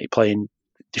know, you're playing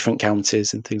different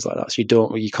counties and things like that. So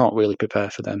you can't really prepare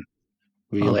for them.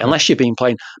 Really, unless you've been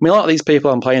playing. I mean, a lot of these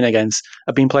people I'm playing against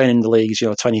have been playing in the leagues,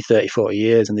 20, 30, 40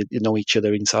 years, and they know each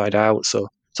other inside out. So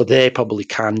they probably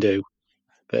can do.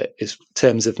 But in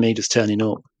terms of me just turning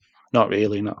up, not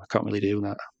really. No, I can't really do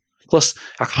that. Plus,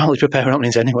 I can't really prepare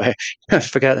openings anyway.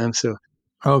 Forget them. So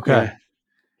okay,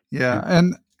 yeah.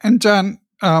 And John,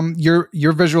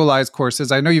 your visualized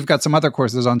courses. I know you've got some other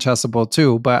courses on Chessable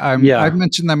too, but I've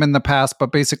mentioned them in the past.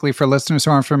 But basically, for listeners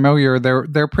who aren't familiar,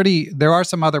 they're pretty. There are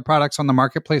some other products on the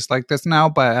marketplace like this now,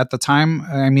 but at the time,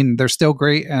 I mean, they're still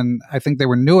great, and I think they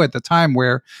were new at the time.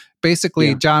 Where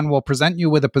basically, John will present you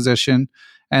with a position,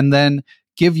 and then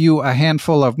give you a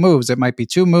handful of moves. It might be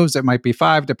 2 moves, it might be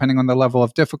 5, depending on the level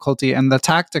of difficulty. And the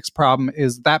tactics problem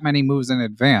is that many moves in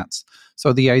advance.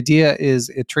 So the idea is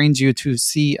it trains you to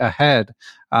see ahead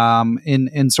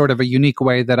in sort of a unique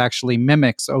way that actually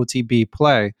mimics OTB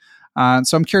play.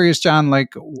 So I'm curious, John,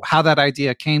 like how that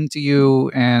idea came to you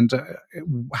and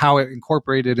how it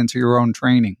incorporated into your own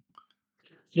training.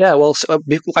 Yeah, well,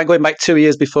 going back 2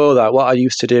 years before that, what I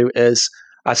used to do is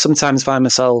I sometimes find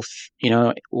myself,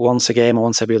 once a game or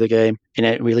once every other game in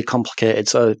a really complicated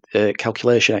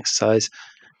calculation exercise,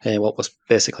 what was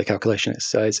basically calculation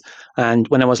exercise. And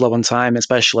when I was low on time,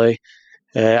 especially,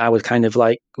 I was kind of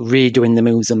like redoing the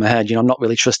moves in my head. I'm not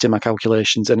really trusting my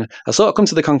calculations. And I sort of come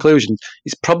to the conclusion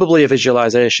it's probably a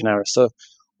visualization error. So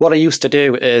what I used to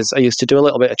do is I used to do a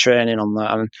little bit of training on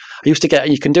that. And I used to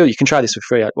you can try this for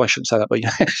free. Well, I shouldn't say that, but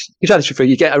you try this for free.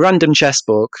 You get a random chess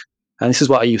book. And this is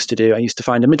what I used to do. I used to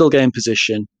find a middle game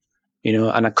position,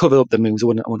 and I'd cover up the moves. I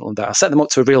wouldn't love that. I set them up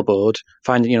to a real board,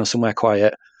 find somewhere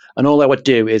quiet, and all I would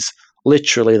do is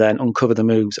literally then uncover the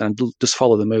moves and just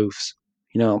follow the moves.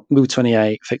 Move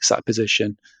 28, fix that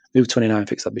position. Move 29,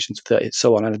 fix that position to 30,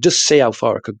 so on. And I'd just see how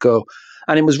far I could go.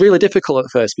 And it was really difficult at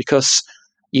first because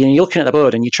you're looking at the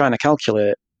board and you're trying to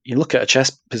calculate. You look at a chess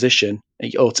position,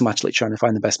 and you're automatically trying to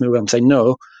find the best move. I'm saying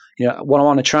no. What I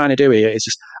want to try to do here is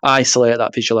just isolate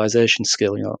that visualization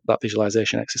skill, that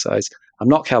visualization exercise. I'm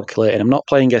not calculating. I'm not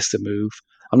playing guess the move.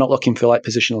 I'm not looking for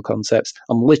positional concepts.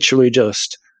 I'm literally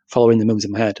just following the moves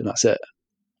in my head, and that's it.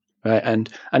 Right. And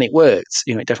it worked.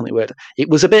 It definitely worked. It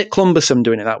was a bit cumbersome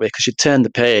doing it that way because you'd turn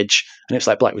the page and it's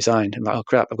like black resigned. I'm like, oh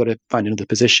crap, I've got to find another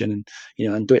position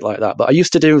and do it like that. But I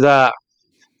used to do that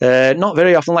not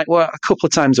very often, a couple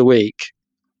of times a week.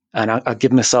 And I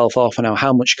give myself half an hour.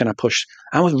 How much can I push?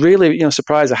 I was really,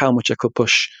 surprised at how much I could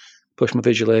push my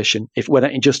visualization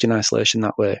just in isolation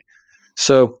that way.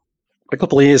 So a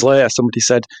couple of years later, somebody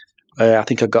said, I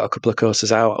think I got a couple of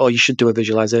courses out. Oh, you should do a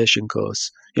visualization course.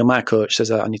 My coach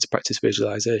says I need to practice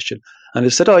visualization. And I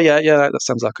said, oh yeah, that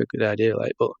sounds like a good idea.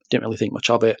 But didn't really think much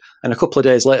of it. And a couple of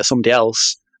days later, somebody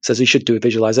else says you should do a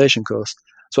visualization course.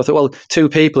 So I thought, well, 2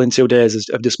 people in 2 days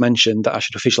have just mentioned that I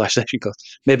should do a visualization course.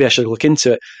 Maybe I should look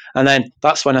into it. And then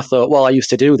that's when I thought, well, I used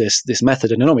to do this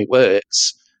method and I know it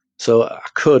works. So I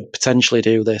could potentially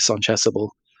do this on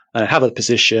Chessable and have a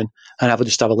position and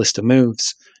just have a list of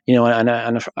moves. And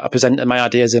I presented my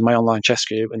ideas in my online chess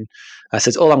group and I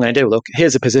said, all I'm going to do, look,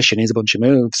 here's a position, here's a bunch of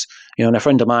moves. And a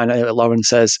friend of mine, Lauren,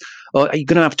 says, oh, are you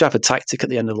going to have a tactic at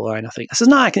the end of the line, I think. I said,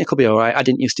 no, I think it could be all right. I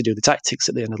didn't used to do the tactics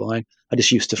at the end of the line. I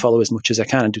just used to follow as much as I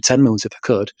can and do 10 moves if I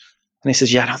could. And he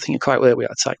says, yeah, I don't think it quite worked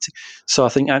without a tactic. So I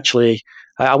think actually,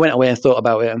 I went away and thought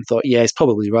about it and thought, yeah, it's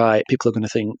probably right. People are going to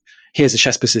think, here's a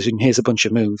chess position, here's a bunch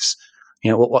of moves.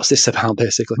 What's this about,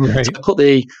 basically? Right. So I put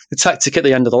the tactic at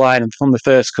the end of the line, and from the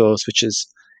first course, which is,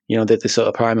 the sort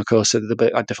of primer course, I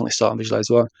definitely start and visualize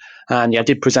one. And I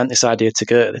did present this idea to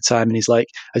Gert at the time, and he's like,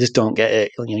 I just don't get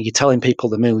it. You're telling people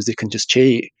the moves, they can just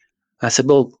cheat. I said,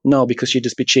 well, no, because you'd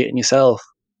just be cheating yourself.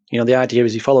 The idea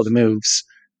is you follow the moves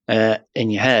in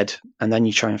your head, and then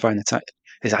you try and find the tactic.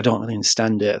 I don't really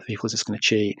understand it. People are just going to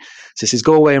cheat. So he says,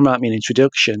 go away and write me an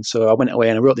introduction. So I went away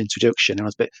and I wrote the introduction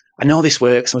and I know this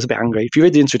works. I was a bit angry. If you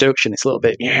read the introduction, it's a little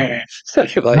bit, yeah.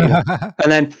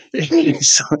 And then,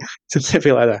 so it's a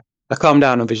bit like that. I calmed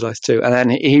down and visualized too. And then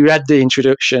he read the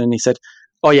introduction and he said,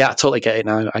 oh yeah, I totally get it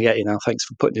now. I get you now. Thanks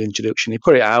for putting the introduction. He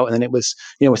put it out and then it was,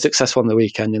 we're successful on the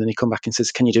weekend. And then he come back and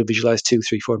says, can you do visualize 2,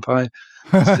 3, 4, and 5?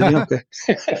 I said, yeah,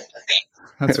 okay.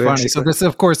 That's funny. So this,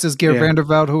 of course, is Geert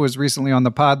Vanderveld, who was recently on the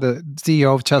pod, the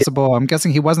CEO of Chessable. I'm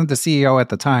guessing he wasn't the CEO at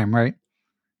the time, right?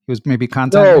 He was maybe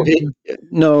content.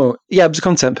 No, yeah, I was a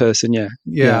content person. Yeah.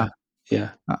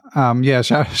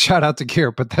 Shout out to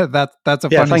Geert, but that's a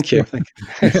funny. Thank story.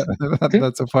 you.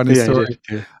 That's a funny story.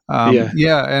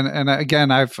 And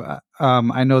again,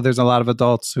 I know there's a lot of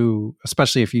adults who,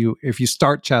 especially if you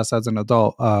start chess as an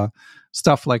adult,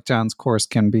 stuff like John's course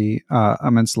can be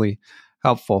immensely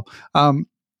helpful.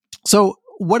 So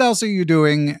what else are you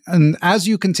doing? And as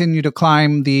you continue to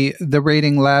climb the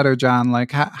rating ladder, John,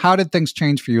 like how did things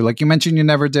change for you? Like you mentioned, you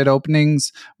never did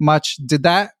openings much. Did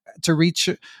that to reach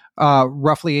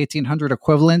roughly 1800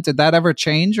 equivalent? Did that ever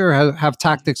change, or have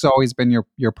tactics always been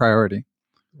your priority?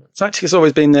 Tactics has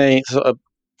always been the sort of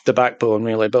the backbone,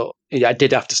 really. But yeah, I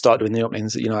did have to start doing the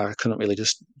openings. I couldn't really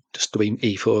just do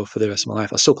E4 for the rest of my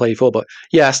life. I still play E4, but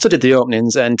yeah, I studied the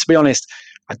openings. And to be honest,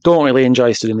 I don't really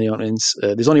enjoy studying the openings.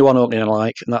 There's only one opening I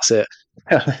like, and that's it.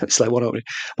 It's like one opening.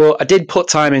 Well, I did put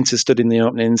time into studying the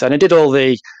openings, and I did all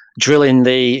the drilling,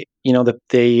 the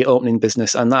opening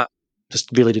business, and that just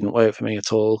really didn't work for me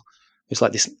at all. It's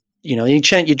like this, you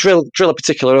drill a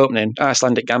particular opening,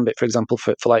 Icelandic Gambit, for example,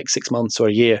 for like 6 months or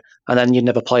a year, and then you'd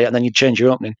never play it, and then you'd change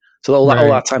your opening. So all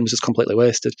that time was just completely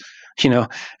wasted,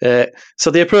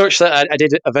 So the approach that I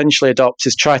did eventually adopt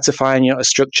is try to find,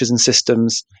 structures and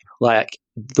systems. Like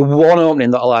the one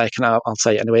opening that I like, and I'll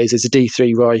say it anyways, is a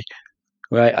D3 Roy.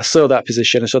 Right, I saw that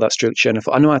position, I saw that structure, and I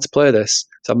thought I know how to play this.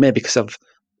 So maybe because I've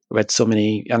read so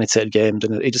many annotated games,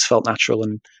 and it just felt natural.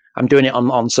 And I'm doing it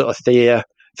on sort of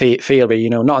theory,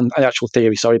 not on actual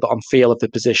theory, sorry, but on feel of the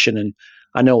position, and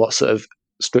I know what sort of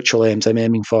structural aims I'm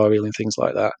aiming for, really, and things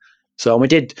like that. So we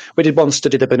did one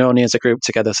study the Benoni as a group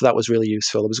together, so that was really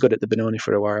useful. I was good at the Benoni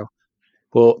for a while,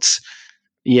 but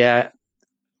yeah,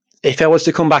 if I was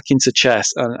to come back into chess,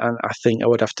 and I think I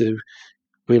would have to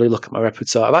really look at my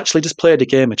repertoire. I've actually just played a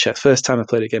game of chess. First time I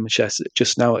played a game of chess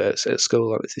just now at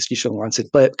school. This young man said,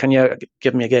 "Can you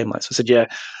give me a game?" So I said, "Yeah,"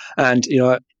 and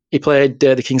he played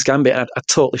the King's Gambit, and I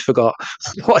totally forgot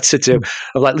what to do.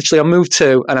 I'm like, literally, on move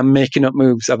 2, and I'm making up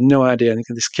moves. I have no idea. I think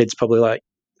this kid's probably like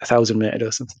 1,000 rated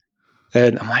or something.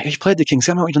 And I'm like, "You played the King's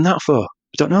Gambit? What have you done that for?"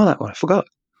 "I don't know that one. I forgot."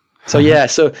 So yeah,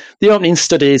 so the opening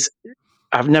studies,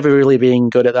 I've never really been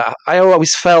good at that. I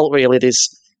always felt really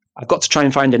I've got to try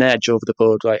and find an edge over the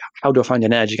board. Like, how do I find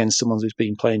an edge against someone who's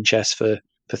been playing chess for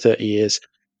 30 years?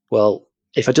 Well,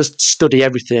 if I just study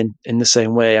everything in the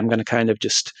same way, I'm going to kind of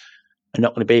I'm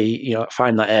not going to be,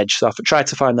 find that edge. So I've tried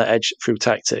to find that edge through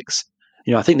tactics.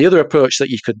 I think the other approach that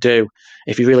you could do,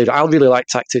 if you really, I really like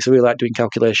tactics. I really like doing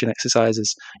calculation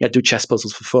exercises. Do chess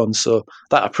puzzles for fun. So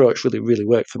that approach really, really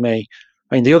worked for me.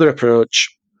 I mean, the other approach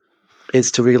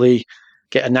is to really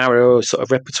get a narrow sort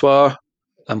of repertoire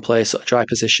and play sort of dry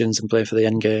positions and play for the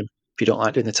end game. If you don't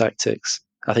like doing the tactics,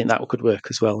 I think that could work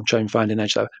as well, and try and find an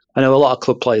edge there. I know a lot of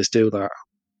club players do that.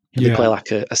 They play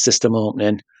like a system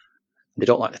opening. They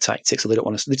don't like the tactics, or they don't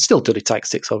want to. They still do the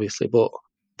tactics, obviously, but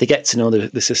they get to know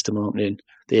the system opening.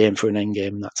 They aim for an end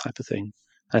game and that type of thing.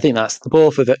 I think that's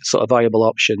both of it sort of viable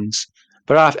options.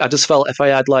 But I just felt if I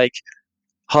had like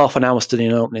half an hour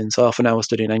studying openings, half an hour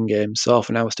studying end games, half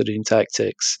an hour studying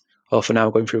tactics, half an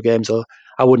hour going through games, or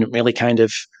I wouldn't really kind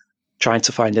of trying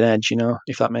to find an edge,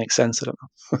 if that makes sense. I don't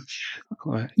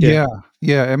know.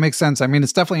 Yeah, it makes sense. I mean,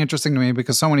 it's definitely interesting to me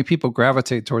because so many people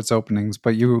gravitate towards openings,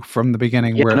 but you from the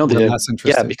beginning were less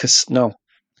interested. Yeah, because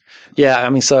I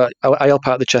mean, so I help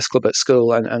out the chess club at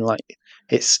school, and like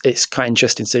it's quite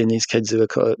interesting seeing these kids who are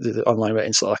the online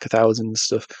ratings like 1,000 and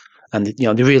stuff. And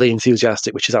they're really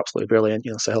enthusiastic, which is absolutely brilliant.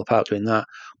 So help out doing that.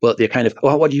 But they're kind of,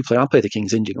 what do you play? I'll play the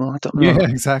King's Indian. Well, I don't know. Yeah,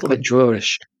 exactly. A little bit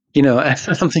drawish. And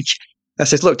I'm thinking, I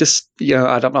said, look, just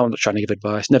I don't know. I'm not trying to give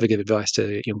advice. Never give advice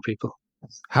to young people.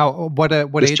 What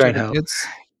age are the kids?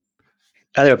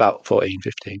 They're about 14,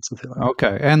 15, something like that.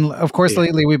 Okay. And of course,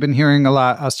 lately we've been hearing a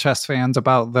lot, us chess fans,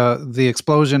 about the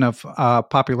explosion of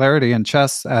popularity in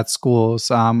chess at schools.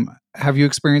 Have you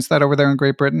experienced that over there in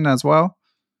Great Britain as well?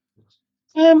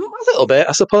 A little bit,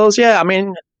 I suppose. Yeah, I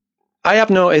mean, I have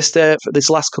noticed that for this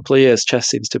last couple of years, chess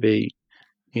seems to be,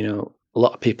 a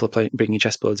lot of people are bringing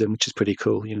chessboards in, which is pretty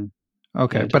cool.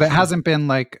 Okay, but it hasn't been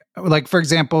like for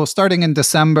example, starting in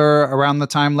December, around the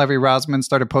time Levy Rosman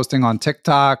started posting on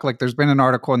TikTok, like there's been an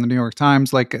article in the New York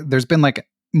Times, like there's been like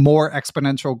more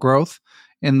exponential growth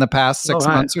in the past 6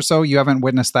 months or so. You haven't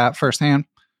witnessed that firsthand?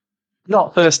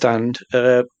 Not firsthand.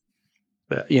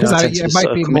 It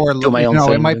might be more,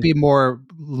 it might be more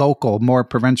local, more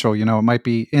provincial. It might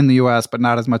be in the U.S., but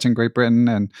not as much in Great Britain.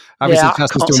 And obviously,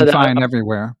 chess is doing fine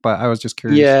everywhere. But I was just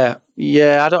curious.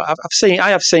 Yeah. I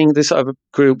have seen this sort of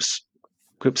groups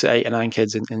of 8 or 9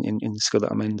 kids in the school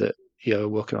that I'm in that are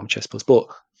working on chessboards. But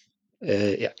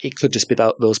it could just be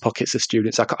those pockets of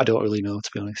students. I don't really know, to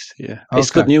be honest. Yeah,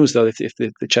 it's good news though if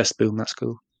the chess boom. That's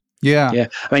cool. Yeah.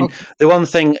 I mean, the one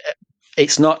thing.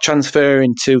 It's not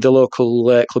transferring to the local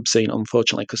club scene,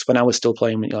 unfortunately, because when I was still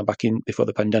playing, back before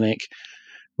the pandemic,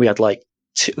 we had there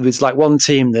was one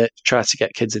team that tried to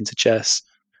get kids into chess,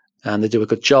 and they do a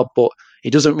good job. But he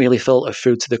doesn't really filter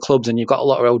through to the clubs, and you've got a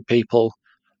lot of old people.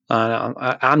 And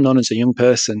I'm known as a young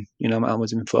person, I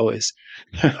was in my 40s,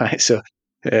 right? So,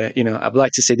 I'd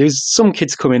like to say there's some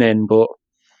kids coming in, but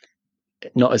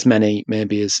not as many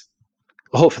maybe as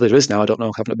hopefully there is now. I don't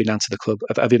know. I've not been down to the club.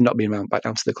 I've not been back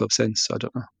down to the club since, so I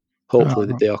don't know.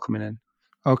 Hopefully they are coming in.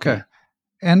 Okay.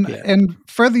 And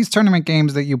for these tournament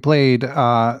games that you played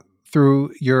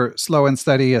through your slow and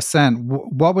steady ascent,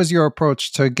 what was your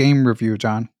approach to game review,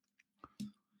 John?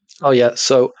 Oh yeah,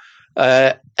 so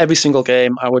every single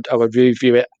game I would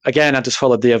review it again. I just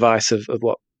followed the advice of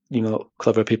what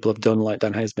clever people have done, like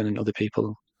Dan Haysman and other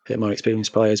people, more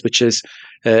experienced players, which is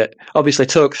obviously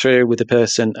talk through with the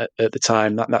person at the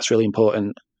time. That's really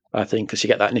important, I think, because you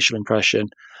get that initial impression.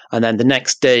 And then the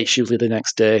next day, it's usually the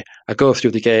next day, I go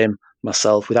through the game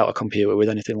myself without a computer, with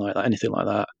anything like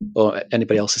that, or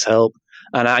anybody else's help.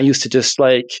 And I used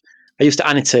to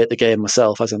annotate the game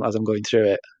myself as I'm going through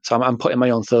it. So I'm putting my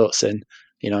own thoughts in,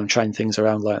 I'm trying things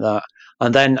around like that.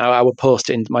 And then I would post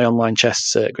it in my online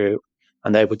chess group,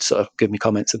 and they would sort of give me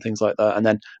comments and things like that. And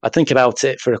then I'd think about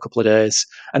it for a couple of days.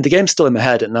 And the game's still in my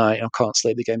head at night. I can't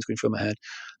sleep. The game's going through my head.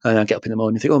 And I get up in the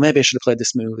morning and think, maybe I should have played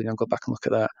this move. And I'll go back and look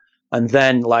at that. And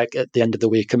then, like, at the end of the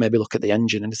week, I maybe look at the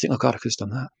engine and just think, oh, God, I could have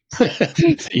done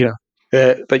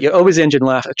that. But you're always the engine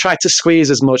left. I tried to squeeze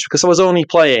as much because I was only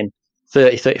playing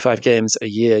 30, 35 games a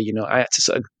year. I had to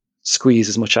sort of squeeze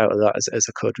as much out of that as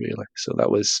I could, really. So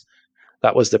that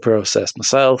was the process.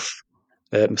 Myself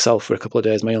for a couple of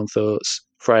days, my own thoughts,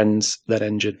 friends, then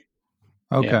engine.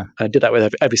 Okay. Yeah. I did that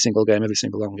with every single game, every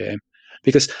single long game.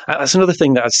 Because that's another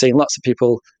thing that I've seen. Lots of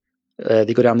people,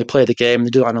 they go down, they play the game, they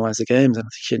do analyze the games, and I'm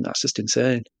thinking, that's just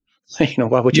insane.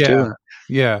 Why would you do that?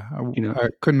 Yeah, I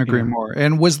couldn't agree more.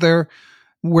 And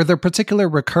were there particular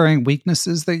recurring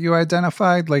weaknesses that you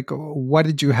identified? Like, what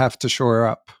did you have to shore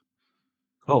up?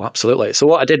 Oh, absolutely. So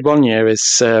what I did one year is,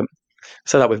 say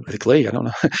that with glee, I don't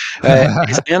know,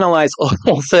 is I analysed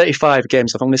all 35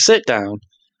 games. So I'm going to sit down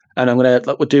and I'm going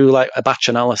to do like a batch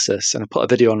analysis, and I put a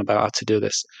video on about how to do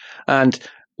this. And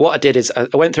what I did is I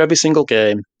went through every single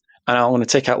game, and I want to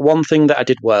take out one thing that I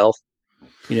did well,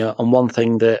 and one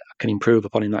thing that I can improve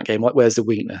upon in that game. Where's the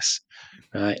weakness?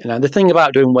 Right. And the thing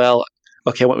about doing well,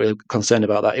 okay, I wasn't really concerned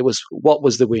about that. It was, what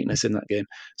was the weakness in that game?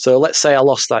 So let's say I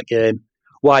lost that game.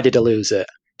 Why did I lose it?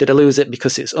 Did I lose it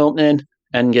because it's opening,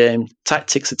 end game,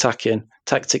 tactics attacking,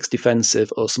 tactics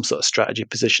defensive, or some sort of strategy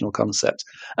positional concept?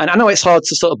 And I know it's hard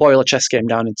to sort of boil a chess game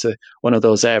down into one of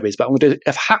those areas, but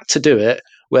if I had to do it,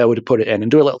 where would I put it in?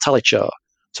 And do a little tally chart.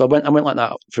 So I went like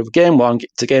that from game 1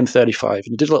 to game 35,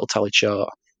 and did a little tally chart.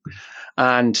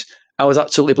 And I was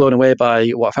absolutely blown away by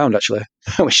what I found, actually,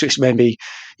 which made me,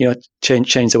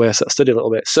 change the way I sort of studied a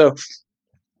little bit. So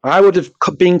I would have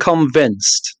been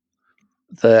convinced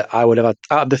that I would have had,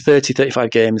 out of the 30,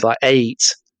 35 games, like 8,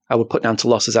 I would put down to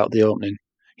losses out the opening.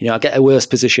 I get a worse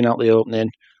position out the opening,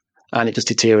 and it just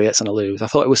deteriorates and I lose. I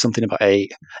thought it was something about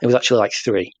 8. It was actually like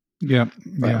 3. Yeah.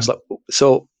 Right? I was like,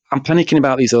 so I'm panicking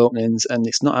about these openings, and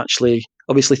it's not actually,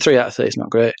 obviously 3 out of 30 is not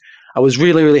great. I was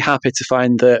really, really happy to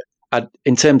find that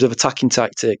in terms of attacking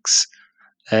tactics,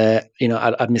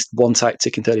 I'd missed one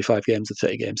tactic in 35 games or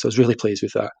 30 games. So I was really pleased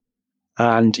with that.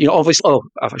 And, obviously,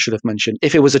 I should have mentioned,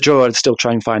 if it was a draw, I'd still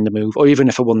try and find a move. Or even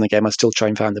if I won the game, I'd still try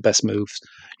and find the best moves,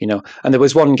 And there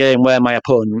was one game where my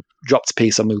opponent dropped a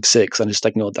piece on move 6, and I just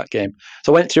ignored that game.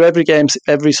 So I went through every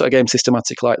sort of game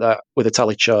systematic like that with a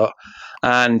tally chart.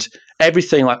 And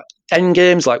everything, like end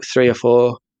games, like 3 or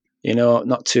 4,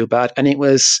 not too bad. And it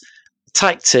was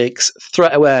tactics,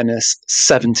 threat awareness,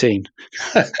 17.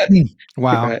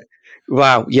 Wow. Right.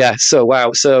 Wow. Yeah. So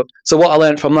wow. So what I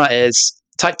learned from that is,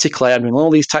 tactically, I'm doing all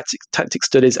these tactic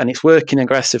studies, and it's working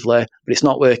aggressively, but it's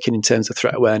not working in terms of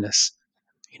threat awareness.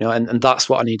 And that's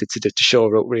what I needed to do to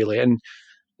shore up, really. And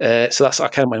so that's, I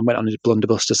kind of went on to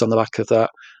blunderbusters on the back of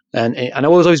that. And I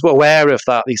was always aware of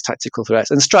that, these tactical threats.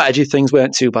 And strategy things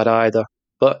weren't too bad either,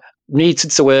 but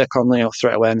needed to work on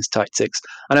threat awareness tactics.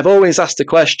 And I've always asked the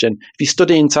question, if you're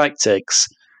studying tactics,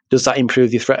 does that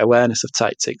improve your threat awareness of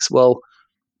tactics? Well,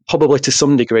 probably to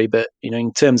some degree, but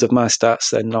in terms of my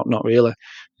stats, then not really.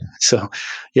 So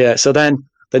then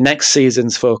the next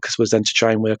season's focus was then to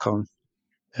try and work on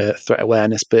threat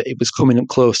awareness, but it was coming up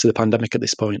close to the pandemic at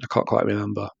this point. I can't quite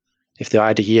remember if I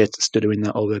had a year to doing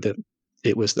that, or whether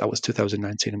that was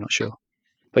 2019. I'm not sure.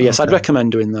 But yes, I'd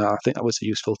recommend doing that. I think that was a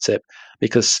useful tip,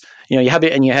 because you have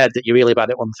it in your head that you're really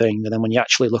bad at one thing, and then when you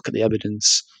actually look at the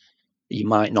evidence, you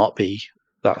might not be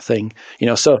that thing.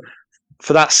 So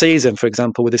for that season, for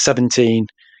example, with the 17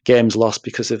 games lost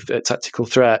because of tactical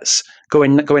threats,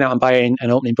 going out and buying an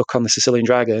opening book on the Sicilian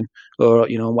Dragon, or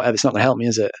whatever, it's not going to help me,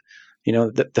 is it?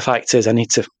 The fact is I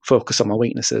need to focus on my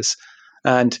weaknesses.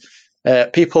 And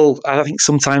people, I think,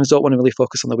 sometimes don't want to really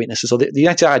focus on the weaknesses. So they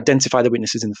need to identify the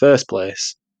weaknesses in the first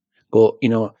place. But,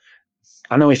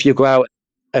 I know if you go out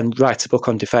and write a book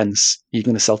on defense, you're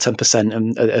going to sell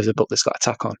 10% of the book that's got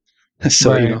attack on.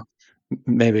 So, Right.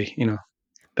 Maybe,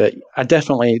 but I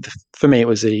definitely, for me,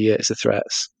 it's the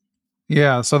threats.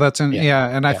 Yeah, so that's and I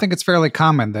Yeah. think it's fairly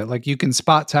common that like you can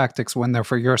spot tactics when they're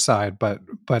for your side, but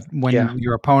when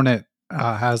your opponent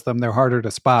has them, they're harder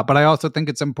to spot. But I also think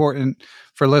it's important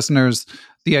for listeners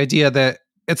the idea that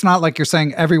it's not like you're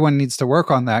saying everyone needs to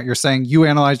work on that. You're saying you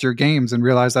analyze your games and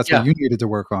realize that's what you needed to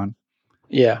work on.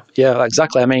 Yeah,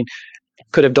 exactly. I mean,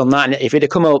 could have done that, and if it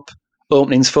had come up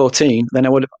openings 14, then I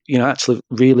would have, actually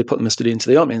really put my study into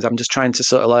the openings. I'm just trying to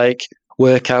sort of like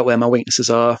work out where my weaknesses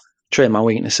are, train my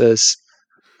weaknesses,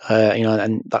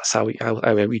 and that's how we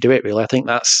do it. Really, I think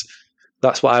that's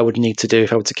what I would need to do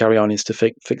if I were to carry on, is to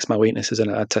fix my weaknesses,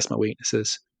 and I'd test my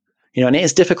weaknesses. And it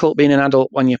is difficult being an adult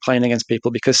when you're playing against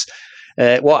people, because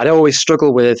what I'd always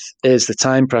struggle with is the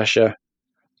time pressure,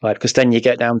 like, because then you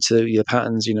get down to your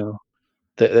patterns,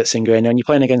 that's ingrained. And you're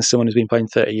playing against someone who's been playing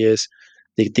 30 years.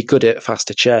 They're good at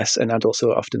faster chess, and adults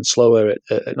are often slower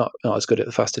at not as good at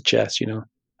the faster chess,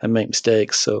 and make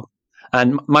mistakes. So,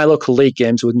 and my local league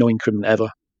games were no increment ever.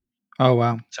 Oh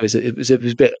wow! So it was a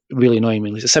bit really annoying.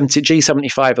 It was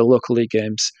G75 are local league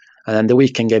games, and then the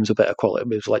weekend games were better quality.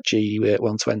 It was like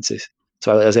G120.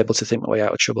 So I was able to think my way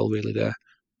out of trouble really there.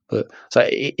 But so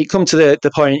it come to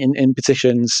the point in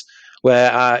petitions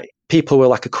where people were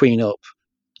like a queen up,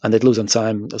 and they'd lose on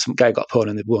time. Some guy got a pawn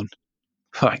and they'd won,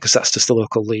 right? Because that's just the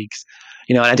local leagues,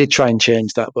 And I did try and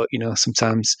change that, but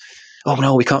sometimes, oh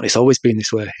no, we can't. It's always been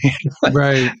this way,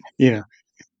 right?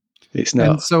 It's not.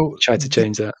 And so try to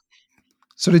change that.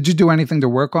 So did you do anything to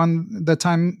work on the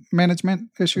time management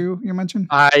issue you mentioned?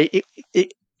 I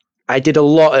did a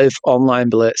lot of online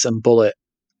blitz and bullet,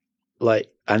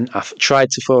 and I've tried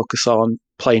to focus on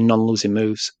playing non-losing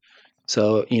moves.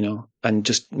 So, and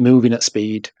just moving at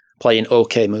speed, playing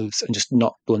okay moves, and just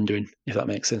not blundering, if that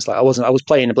makes sense. Like I was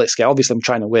playing a blitz game. Obviously I'm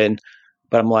trying to win,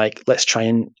 but I'm like, let's try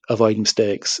and avoid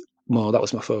mistakes more. That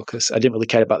was my focus. I didn't really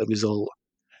care about the result.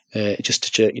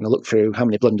 Just to look through how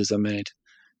many blunders I made.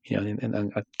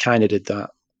 And I kind of did that,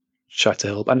 tried to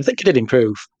help, and I think I did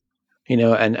improve.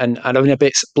 And having a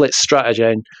bit blitz strategy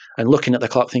and looking at the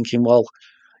clock, thinking, well,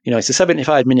 it's a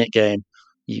 75-minute game.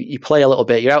 You play a little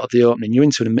bit, you're out of the opening, you're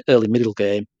into an early middle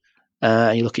game,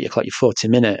 and you look at your clock, you're 40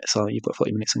 minutes, so you've got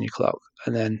 40 minutes on your clock,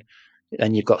 and then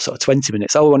you've got sort of 20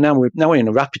 minutes. Oh, well, now we're in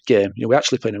a rapid game. We're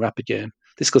actually playing a rapid game.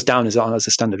 This goes down as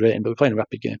a standard rating, but we're playing a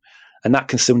rapid game, and that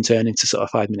can soon turn into sort of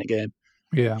a 5-minute game.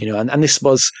 Yeah. And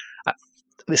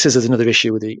this is another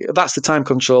issue with that's the time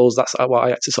controls. That's what I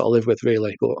had to sort of live with,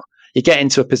 really. But you get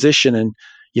into a position and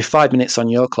you're 5 minutes on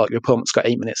your clock, your opponent's got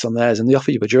 8 minutes on theirs, and they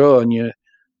offer you a draw, and you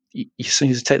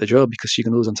soon take the draw because you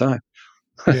can lose on time.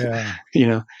 Yeah.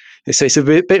 So it's a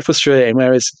bit frustrating.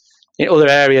 Whereas in other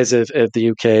areas of the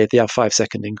UK, they have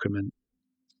 5-second increment,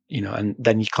 and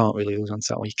then you can't really lose on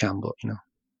time. Well, you can, but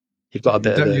you've got a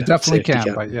bit of a you definitely can,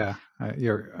 gap. but yeah.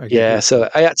 So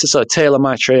I had to sort of tailor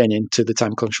my training to the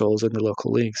time controls in the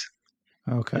local leagues.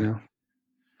 Okay. Yeah.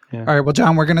 All right. Well,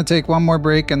 John, we're going to take one more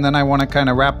break, and then I want to kind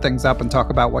of wrap things up and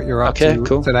talk about what you're up to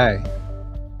today.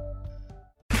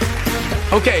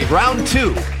 Okay, round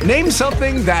 2. Name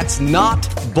something that's not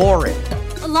boring.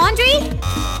 A laundry?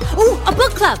 Ooh, a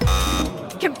book club.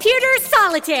 Computer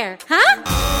solitaire, huh?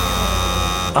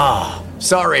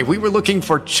 Sorry, we were looking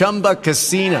for Chumba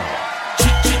Casino.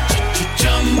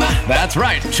 That's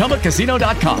right.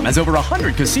 ChumbaCasino.com has over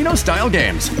 100 casino-style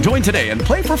games. Join today and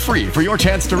play for free for your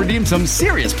chance to redeem some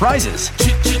serious prizes.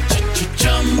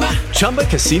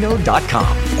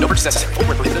 ChumbaCasino.com. No purchase necessary. Void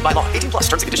where prohibited by law. 18+.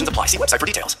 Terms and conditions apply. See website for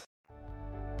details.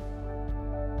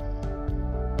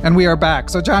 And we are back.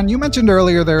 So, John, you mentioned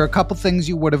earlier there are a couple things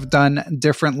you would have done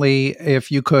differently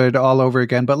if you could all over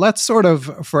again. But let's sort of,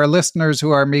 for our listeners who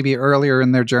are maybe earlier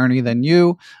in their journey than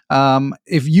you,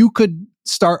 if you could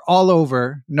start all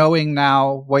over, knowing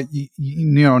now what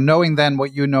knowing then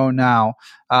what you know now,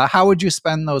 how would you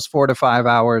spend those 4 to 5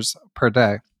 hours per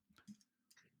day?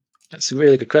 That's a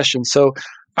really good question. So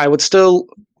I would still,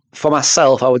 for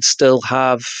myself, I would still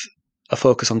have a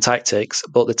focus on tactics,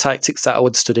 but the tactics that I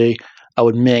would study, I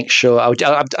would make sure,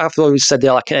 I've always said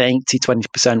they're like an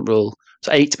 80-20% rule.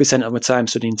 So 80% of my time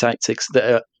studying tactics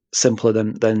that are simpler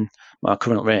than my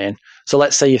current rating. So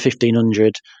let's say you're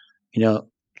 1500,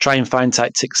 try and find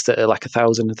tactics that are like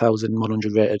 1,000,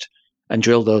 1,100 rated and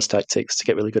drill those tactics to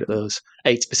get really good at those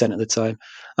 80% of the time.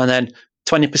 And then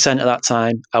 20% of that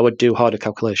time, I would do harder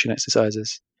calculation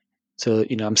exercises. So,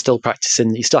 I'm still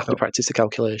practicing. You still have to practice the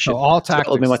calculation. So all tactics.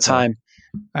 That'll be my time.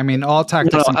 I mean, all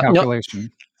tactics and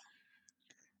calculation.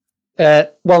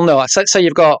 Well, no. Say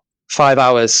you've got 5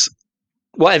 hours.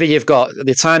 Whatever you've got,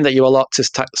 the time that you allot to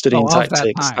studying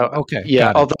tactics. Okay.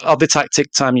 Yeah, of the tactic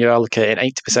time you're allocating,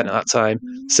 80% of that time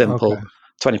simple,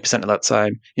 20% of that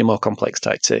time your more complex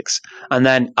tactics, and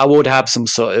then I would have some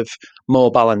sort of more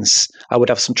balance. I would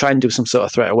have try and do some sort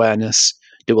of threat awareness,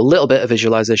 do a little bit of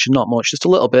visualization, not much, just a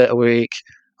little bit a week,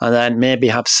 and then maybe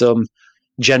have some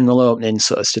general opening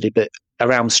sort of study bit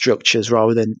around structures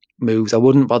rather than moves. I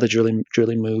wouldn't bother drilling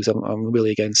moves. I'm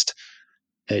really against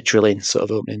drilling sort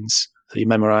of openings. So you're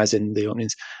memorizing the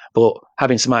openings, but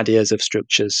having some ideas of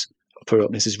structures for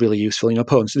openings is really useful.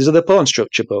 Pawns. There's the pawn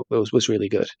structure book was really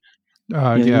good.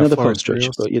 The pawn structure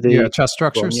book. Chess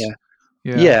structures.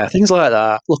 Yeah, things like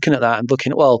that. Looking at that and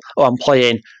looking at, I'm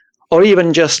playing, or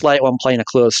even just like I'm playing a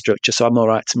closed structure, so I'm all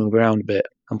right to move around a bit.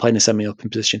 I'm playing a semi-open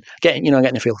position, getting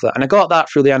a feel for that, and I got that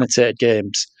through the annotated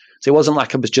games. So it wasn't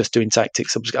like I was just doing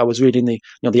tactics. I was reading the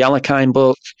Alekine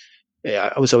book.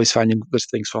 Yeah, I was always finding good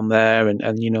things from there, and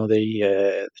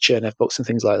the Chernev books and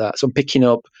things like that. So I'm picking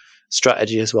up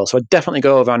strategy as well. So I definitely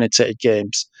go over annotated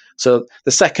games. So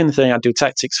the second thing, I do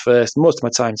tactics first. Most of my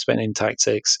time spent in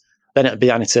tactics. Then it would be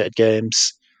annotated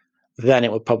games. Then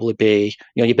it would probably be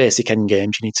your basic end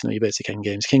games. You need to know your basic end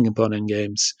games, king and pawn end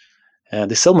games.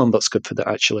 The Silman book's good for that,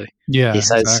 actually. Yeah, he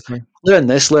says, exactly. learn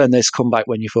this, come back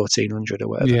when you're 1400 or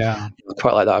whatever. Yeah. I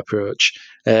quite like that approach.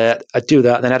 I'd do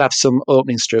that, then I'd have some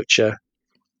opening structure,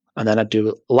 and then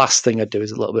last thing I'd do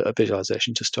is a little bit of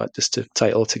visualization just to tie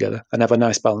it all together and have a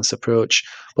nice balanced approach.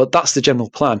 But that's the general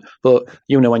plan. But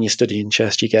when you're studying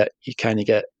chess, you kind of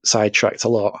get sidetracked a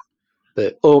lot.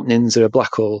 The openings are a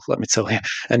black hole, let me tell you.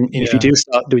 And if you do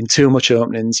start doing too much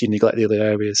openings, you neglect the other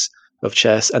areas of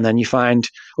chess, and then you find,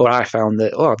 or I found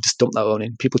that, I've just dumped that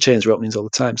opening. People change their openings all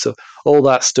the time, so all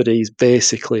that study is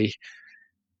basically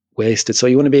wasted. So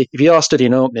you want to be, if you are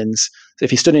studying openings,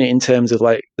 if you're studying it in terms of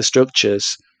like the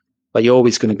structures, like you're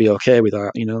always going to be okay with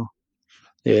that.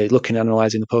 Looking,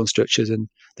 analysing the pawn structures and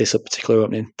this particular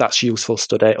opening, that's useful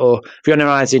study. Or if you're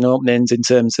analysing openings in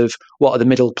terms of what are the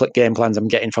middle game plans I'm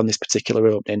getting from this particular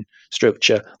opening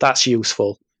structure, that's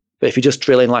useful. But if you're just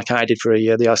drilling like I did for a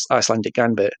year, the Icelandic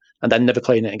Gambit, and then never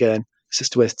playing it again, it's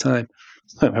just a waste of time.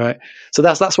 All right. So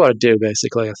that's what I do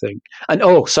basically, I think. And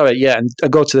and I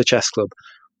go to the chess club.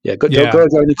 Go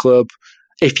join the club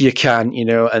if you can,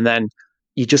 and then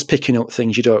you're just picking up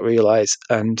things you don't realise,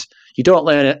 and you don't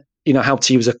learn it, how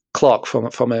to use a clock from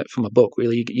a book.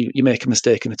 Really, you make a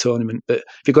mistake in a tournament, but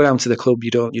if you go down to the club,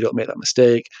 you don't make that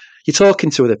mistake. You're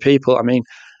talking to other people. I mean,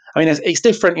 it's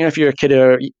different. If you're a kid,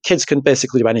 or kids can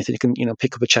basically do anything. You can,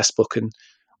 pick up a chess book and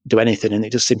do anything, and they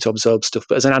just seem to absorb stuff.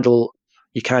 But as an adult,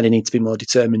 you kind of need to be more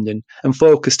determined and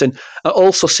focused, and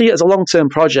also see it as a long-term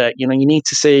project. You need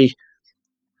to see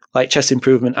like chess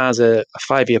improvement as a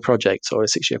 5-year project or a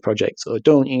 6-year project. So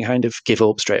don't you kind of give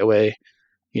up straight away.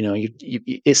 You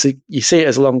see it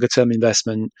as a longer-term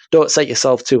investment. Don't set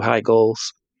yourself too high goals.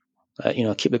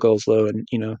 Keep the goals low, and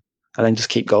then just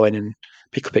keep going and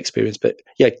pick up experience. But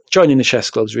yeah, joining the chess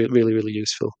club is really, really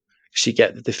useful because you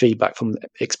get the feedback from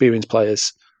experienced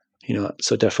players.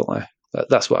 So definitely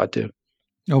that's what I do.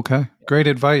 Okay, great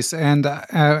advice, and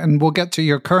we'll get to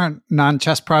your current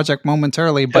non-chess project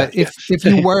momentarily. But if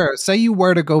you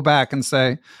were to go back and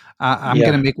say, I'm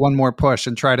going to make one more push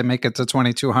and try to make it to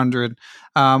 2200,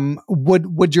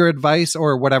 would your advice,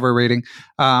 or whatever rating,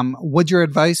 would your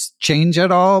advice change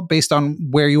at all based on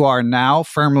where you are now,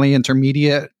 firmly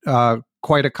intermediate,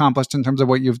 quite accomplished in terms of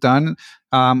what you've done,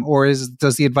 or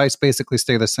does the advice basically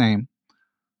stay the same?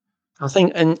 I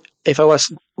think, and if I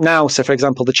was now, so for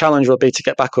example, the challenge will be to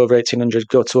get back over 1800,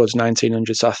 go towards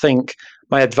 1900. So I think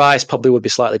my advice probably would be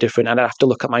slightly different, and I'd have to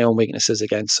look at my own weaknesses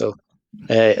again. So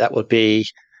that would be,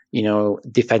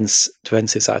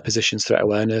 defensive side positions, threat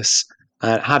awareness,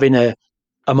 having a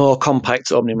more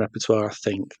compact opening repertoire. I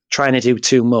think trying to do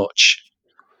too much,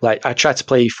 like I tried to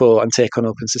play e4 and take on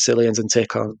open Sicilians and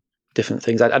take on different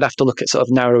things. I'd have to look at sort of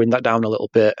narrowing that down a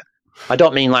little bit. I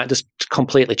don't mean like just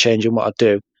completely changing what I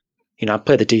do. I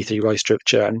play the D3 Roy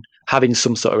structure and having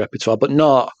some sort of repertoire, but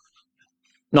not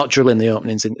drilling the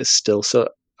openings in still. So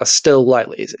I still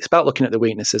it's about looking at the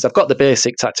weaknesses. I've got the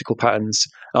basic tactical patterns.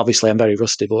 Obviously, I'm very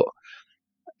rusty, but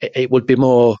it would be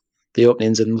more the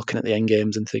openings and looking at the end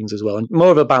games and things as well, and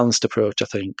more of a balanced approach, I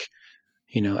think.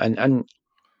 And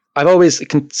I've always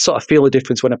can sort of feel a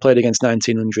difference when I played against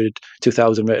 1900,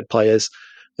 2000 rated players.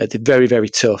 They're very, very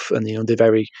tough, and they're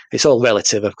very. It's all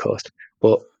relative, of course,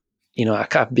 but. I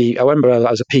remember I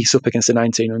was a piece up against the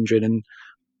 1900, and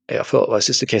I thought, well, it's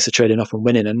just a case of trading off and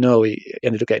winning. And no, he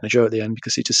ended up getting a draw at the end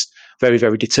because he's just very,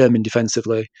 very determined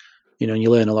defensively. And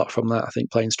you learn a lot from that. I think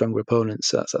playing stronger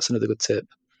opponents, that's another good tip.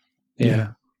 Yeah.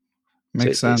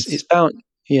 Makes sense. It's bound,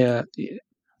 yeah.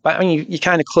 But I mean, you're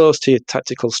kind of close to your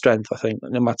tactical strength, I think,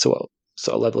 no matter what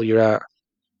sort of level you're at.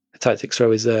 The tactics are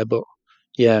always there. But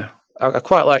yeah, I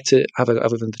quite like to have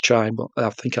them to try, but I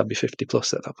think I'd be 50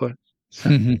 plus at that point. So,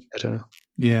 I don't know.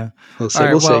 Yeah. We'll see.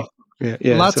 We'll see.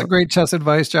 Yeah, lots of great chess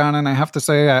advice, John. And I have to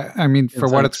say, I mean, for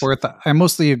what it's worth, I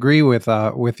mostly agree with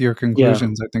your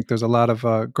conclusions. I think there's a lot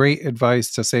of great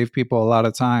advice to save people a lot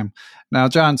of time. Now,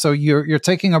 John, so you're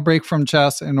taking a break from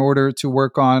chess in order to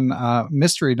work on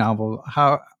mystery novel,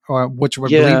 which I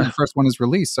believe the first one is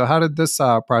released. So how did this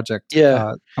project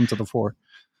come to the fore?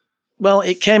 Well,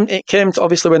 it came to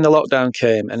obviously when the lockdown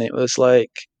came, and it was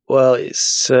like, well,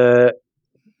 it's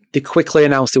they quickly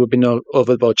announced there would be no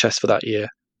overboard chess for that year.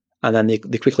 And then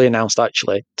they quickly announced,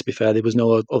 actually, to be fair, there was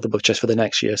no overboard chess for the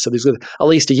next year. So there's at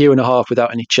least a year and a half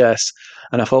without any chess.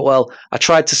 And I thought, well, I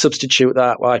tried to substitute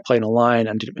that while playing online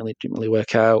and didn't really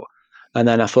work out. And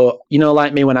then I thought,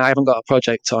 like me, when I haven't got a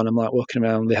project on, I'm like walking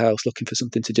around the house looking for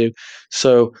something to do.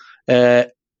 So I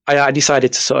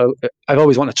decided to I've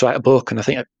always wanted to write a book. And I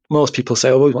think most people say,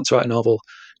 I always want to write a novel.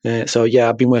 So yeah,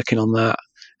 I've been working on that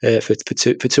for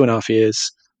 2.5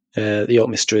 years. The York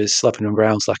Mysteries, Lavender and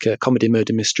Brown's like a comedy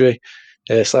murder mystery.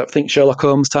 So I think Sherlock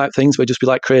Holmes type things where just be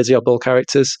like crazy oddball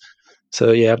characters.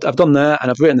 So yeah, I've done that, and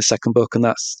I've written the second book, and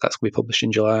that's going to be published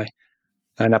in July.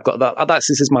 And I've got that.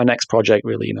 This is my next project,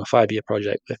 really. 5-year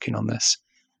project working on this.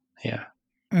 Yeah.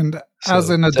 And as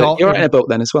an adult, you're writing a book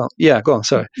then as well. Yeah, go on.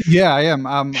 Sorry. Yeah, I am.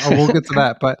 We'll get to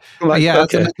that, but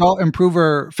as an adult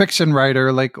improver fiction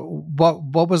writer, like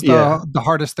what was the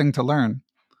hardest thing to learn?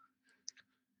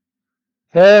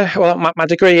 Well, my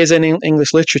degree is in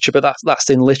English literature, but that's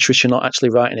in literature, not actually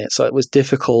writing it. So it was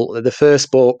difficult. The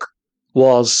first book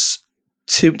was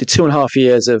 2.5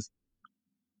 years of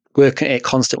working at it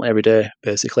constantly every day,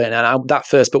 basically. And that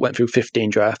first book went through 15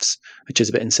 drafts, which is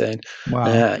a bit insane. Wow.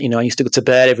 I used to go to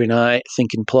bed every night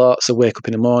thinking plots. So wake up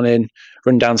in the morning,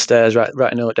 run downstairs, write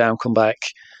a note down, come back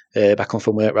home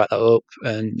from work, write that up,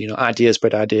 and ideas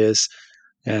bred ideas.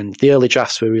 And the early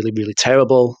drafts were really, really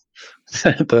terrible.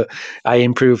 But I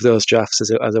improved those drafts as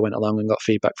I went along and got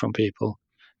feedback from people,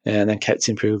 and then kept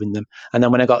improving them. And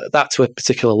then when I got that to a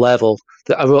particular level,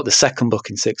 that I wrote the second book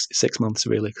in six months,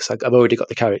 really, because I've already got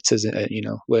the characters,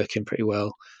 working pretty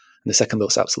well. And the second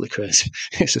book's absolutely crazy.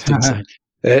 It's just insane.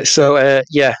 So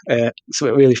it's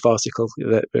really farcical,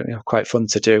 quite fun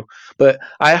to do. But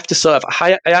I have to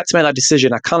I had to make that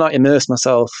decision. I cannot immerse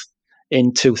myself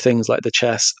into things like the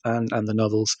chess and the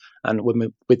novels, and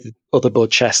with overboard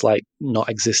chess like not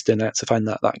existing, I had to find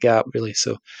that gap, really.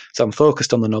 So I'm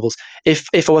focused on the novels. If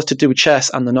I was to do chess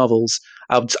and the novels,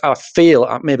 I feel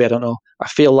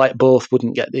like both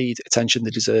wouldn't get the attention they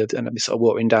deserved, and I'd be sort of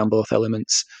watering down both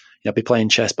elements. I'd be playing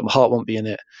chess, but my heart won't be in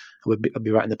it. I'd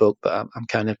be writing the book, but I'm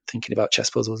kind of thinking about chess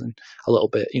puzzles and a little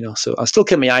bit, So I still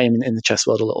keep my eye in the chess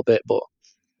world a little bit, but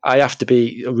I have to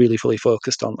be really fully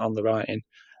focused on the writing.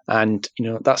 And,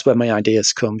 that's where my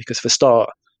ideas come, because if I start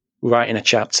writing a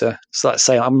chapter, so let's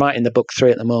say I'm writing the book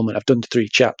 3 at the moment, I've done 3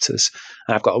 chapters,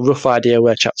 and I've got a rough idea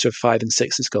where chapter 5 and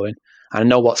 6 is going, and I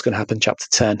know what's going to happen in chapter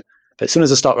 10. But as soon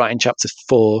as I start writing chapter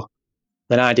 4,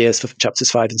 then ideas for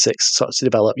chapters 5 and 6 start to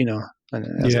develop,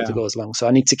 and as it goes along. So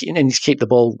I need to keep the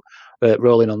ball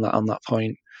rolling on that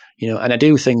point. And I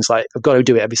do things like I've got to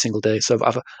do it every single day. So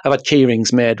I've had key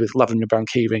rings made with lavender brown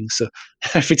key rings. So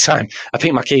every time I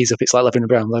pick my keys up, it's like lavender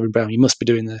brown. You must be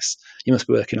doing this. You must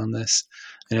be working on this.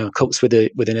 Cups with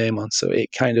a name on. So it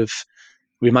kind of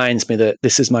reminds me that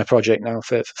this is my project now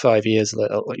for 5 years, at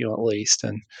least.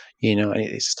 And and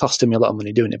it's costing me a lot of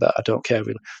money doing it, but I don't care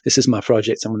really. This is my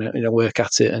project. I'm going to work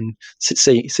at it and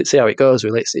see how it goes.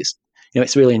 Really,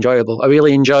 it's really enjoyable.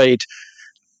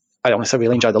 I don't want to say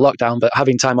really enjoyed the lockdown, but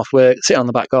having time off work, sitting on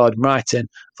the back garden, writing,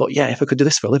 thought, if I could do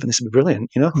this for a living, this would be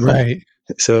brilliant, Right.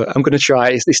 So I'm going to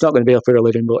try. It's not going to be up for a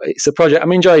living, but it's a project.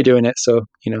 I'm enjoying doing it. So,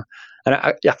 and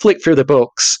I flick through the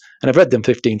books, and I've read them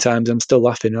 15 times. I'm still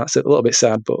laughing. That's a little bit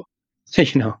sad, but,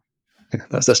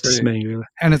 that's just me, really.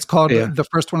 And it's called, the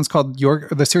first one is called York,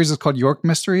 the series is called York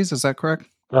Mysteries. Is that correct?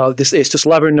 Well, it's just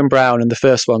Lavender and Brown, and the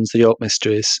first one's the York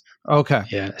Mysteries. Okay.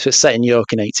 Yeah. So it's set in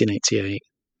York in 1888.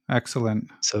 Excellent.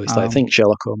 So it's like, think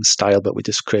Sherlock Holmes style, but with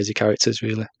just crazy characters,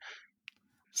 really.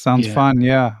 Sounds fun.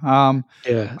 Yeah. All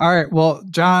right. Well,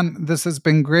 John, this has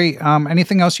been great.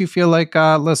 Anything else you feel like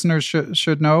listeners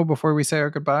should know before we say our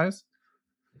goodbyes?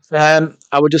 I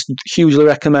would just hugely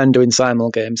recommend doing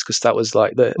simul games, because that was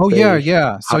like the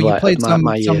So you played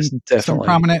some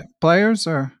prominent players,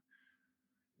 or?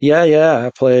 Yeah.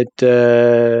 I played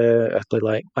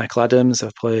like Michael Adams.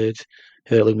 I've played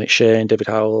Luke McShane, David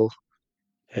Howell.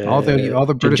 All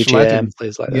the British Ginger legends.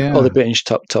 players like that. Yeah. All the British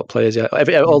top players. Yeah,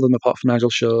 all of them apart from Nigel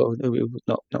Shaw, who would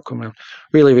not come around.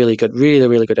 Really, really good. Really,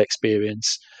 really good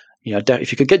experience.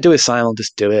 If you could do a Simon,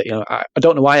 just do it. I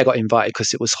don't know why I got invited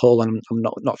because it was Hull, and I'm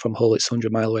not from Hull. It's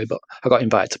 100 mile away, but I got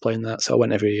invited to play in that, so I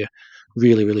went every year.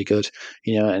 Really, really good.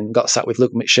 And got sat with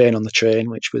Luke McShane on the train,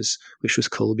 which was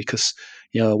cool because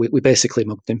we basically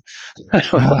mugged him.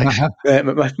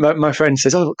 My friend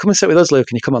says, "Oh, come and sit with us, Luke,"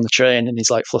 and he come on the train, and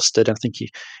he's like flustered. I think he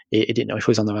didn't know if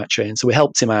he was on the right train, so we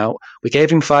helped him out. We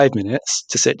gave him 5 minutes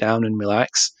to sit down and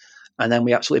relax. And then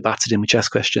we absolutely battered him with chess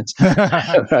questions,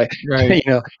 right?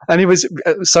 And he was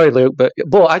sorry, Luke, but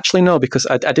actually no, because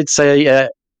I did say,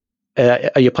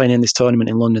 "Are you playing in this tournament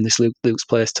in London? This Luke's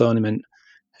Place tournament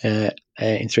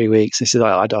in 3 weeks?" And he said,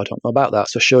 "I don't know about that."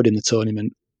 So I showed him the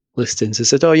tournament listings. I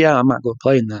said, "Oh yeah, I might go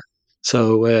play in that."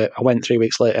 So I went 3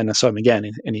 weeks later and I saw him again,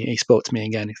 and he spoke to me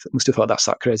again. He must have thought, that's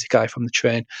that crazy guy from the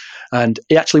train. And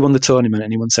he actually won the tournament,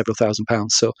 and he won several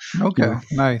 £1,000s. So okay,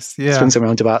 nice, yeah. Swings and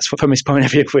roundabouts from his point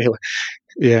of view, really.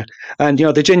 Yeah, and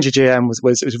the Ginger GM was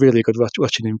really good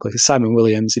watching him play. Simon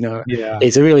Williams,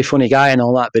 he's a really funny guy and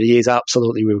all that, but he is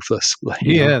absolutely ruthless.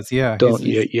 He is, yeah.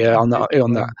 On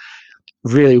that.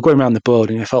 Really going around the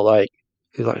board, and I felt like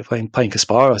he was like playing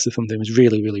Kasparov or something. It was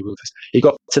really, really ruthless. He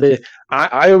got to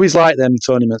I always like them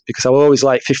tournaments because I always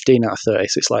like 15 out of 30.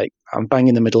 So it's like I'm bang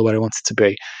in the middle where I wanted to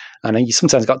be. And you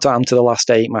sometimes got down to the last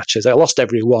 8 matches. I lost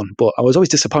every one, but I was always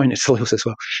disappointed to lose as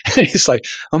well. It's like,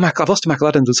 oh my God, I've lost to Michael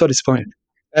Adams. I'm so disappointed.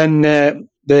 And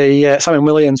Simon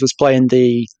Williams was playing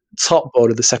the top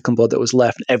board of the second board that was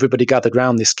left. And everybody gathered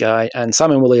around this guy. And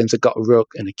Simon Williams had got a rook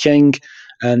and a king.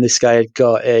 And this guy had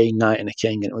got a knight and a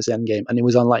king. And it was endgame. And he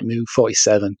was on like move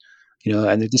 47,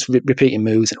 and they're just repeating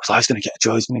moves. And it was like, he's going to get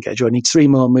a draw. I need 3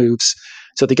 more moves.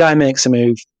 So the guy makes a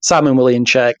move. Simon Williams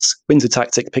checks, wins a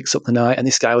tactic, picks up the knight, and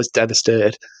this guy was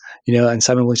devastated. And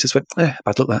Simon Williams just went,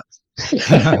 bad luck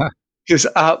that. He was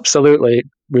absolutely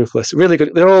ruthless. Really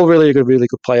good. They're all really good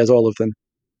players, all of them.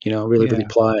 Really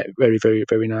polite, very, very,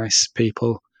 very nice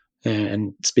people,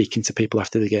 and speaking to people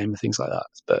after the game and things like that.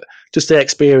 But just the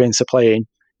experience of playing,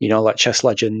 like Chess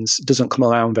Legends doesn't come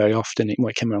around very often. It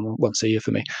might come around once a year for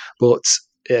me, but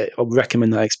I would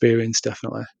recommend that experience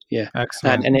definitely. Yeah,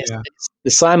 excellent. And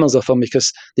the Simons are fun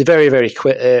because they're very, very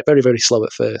quick, very, very slow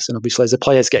at first, and obviously as the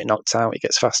players get knocked out, it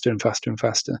gets faster and faster and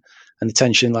faster, and the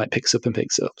tension picks up and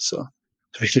picks up. So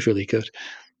it's really, really good.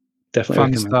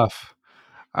 Definitely fun stuff.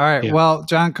 All right. Yeah. Well,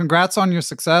 John, congrats on your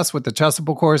success with the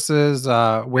Chessable courses,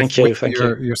 with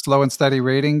your slow and steady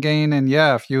rating gain. And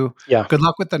good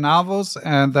luck with the novels.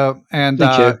 And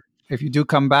if you do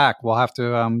come back, we'll have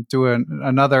to do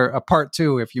a part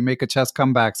 2 if you make a chess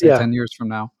comeback, say 10 years from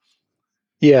now.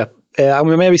 Yeah. I'm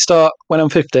going to maybe start when I'm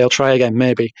 50. I'll try again,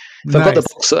 maybe. If I've got the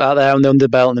books out there on the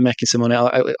underbelt and they're making some money,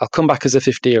 I'll come back as a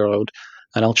 50-year-old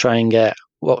and I'll try and get,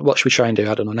 what should we try and do?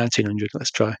 I don't know, 1900.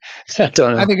 Let's try. I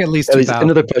don't know. I think at least 2000.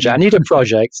 Another project. I need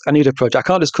a project. I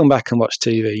can't just come back and watch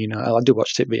TV. I do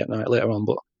watch TV at night later on,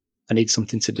 but I need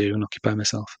something to do and occupy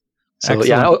myself. So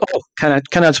excellent.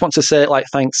 Can I just want to say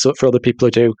thanks for other people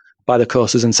who do buy the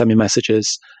courses and send me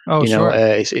messages. Sure.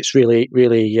 It's really,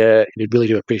 really, really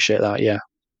do appreciate that. Yeah.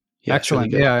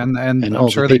 Excellent. Really and I'm all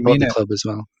sure the they mean at the it. club as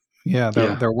well. Yeah,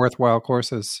 they're worthwhile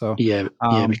courses. So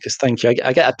because thank you.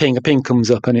 I get a ping comes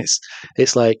up, and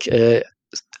it's like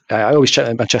I always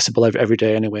check my Chessable every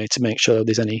day anyway to make sure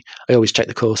there's any. I always check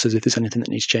the courses if there's anything that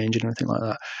needs changing or anything like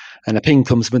that. And a ping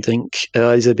comes up and think,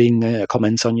 has there been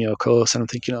comments on your course? And I'm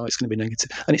thinking, it's going to be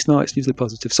negative, and it's not. It's usually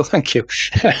positive. So thank you.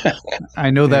 I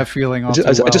know that feeling. Also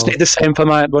I just need the same for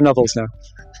my novels now.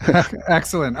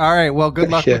 Excellent. All right. Well,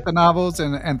 good luck with the novels,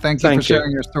 and thank you for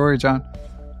sharing your story, John.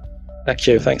 Thank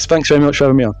you. Thanks very much for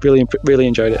having me on. Really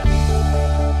enjoyed it.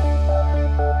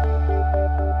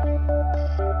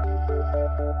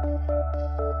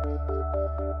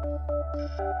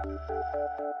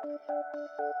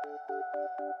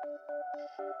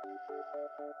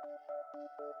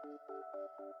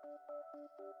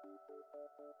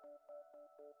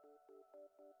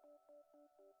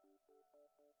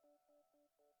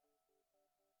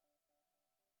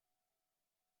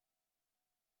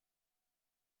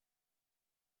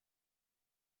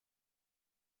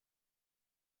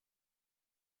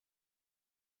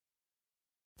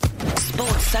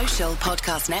 Social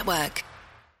Podcast Network.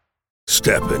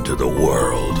 Step into the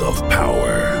world of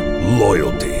power,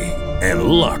 loyalty, and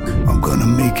luck. I'm gonna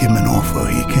make him an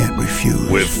offer he can't refuse.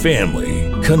 With family,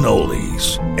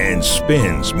 cannolis, and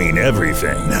spins mean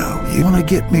everything. Now, you wanna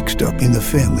get mixed up in the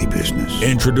family business.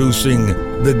 Introducing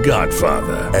The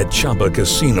Godfather at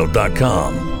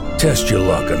ChumbaCasino.com. Test your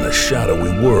luck in the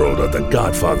shadowy world of The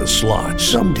Godfather slot.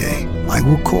 Someday, I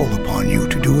will call upon you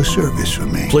to do a service for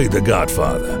me. Play The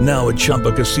Godfather, now at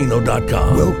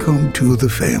ChumbaCasino.com. Welcome to the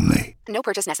family. No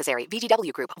purchase necessary.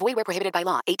 VGW Group. Void where prohibited by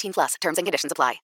law. 18+. Terms and conditions apply.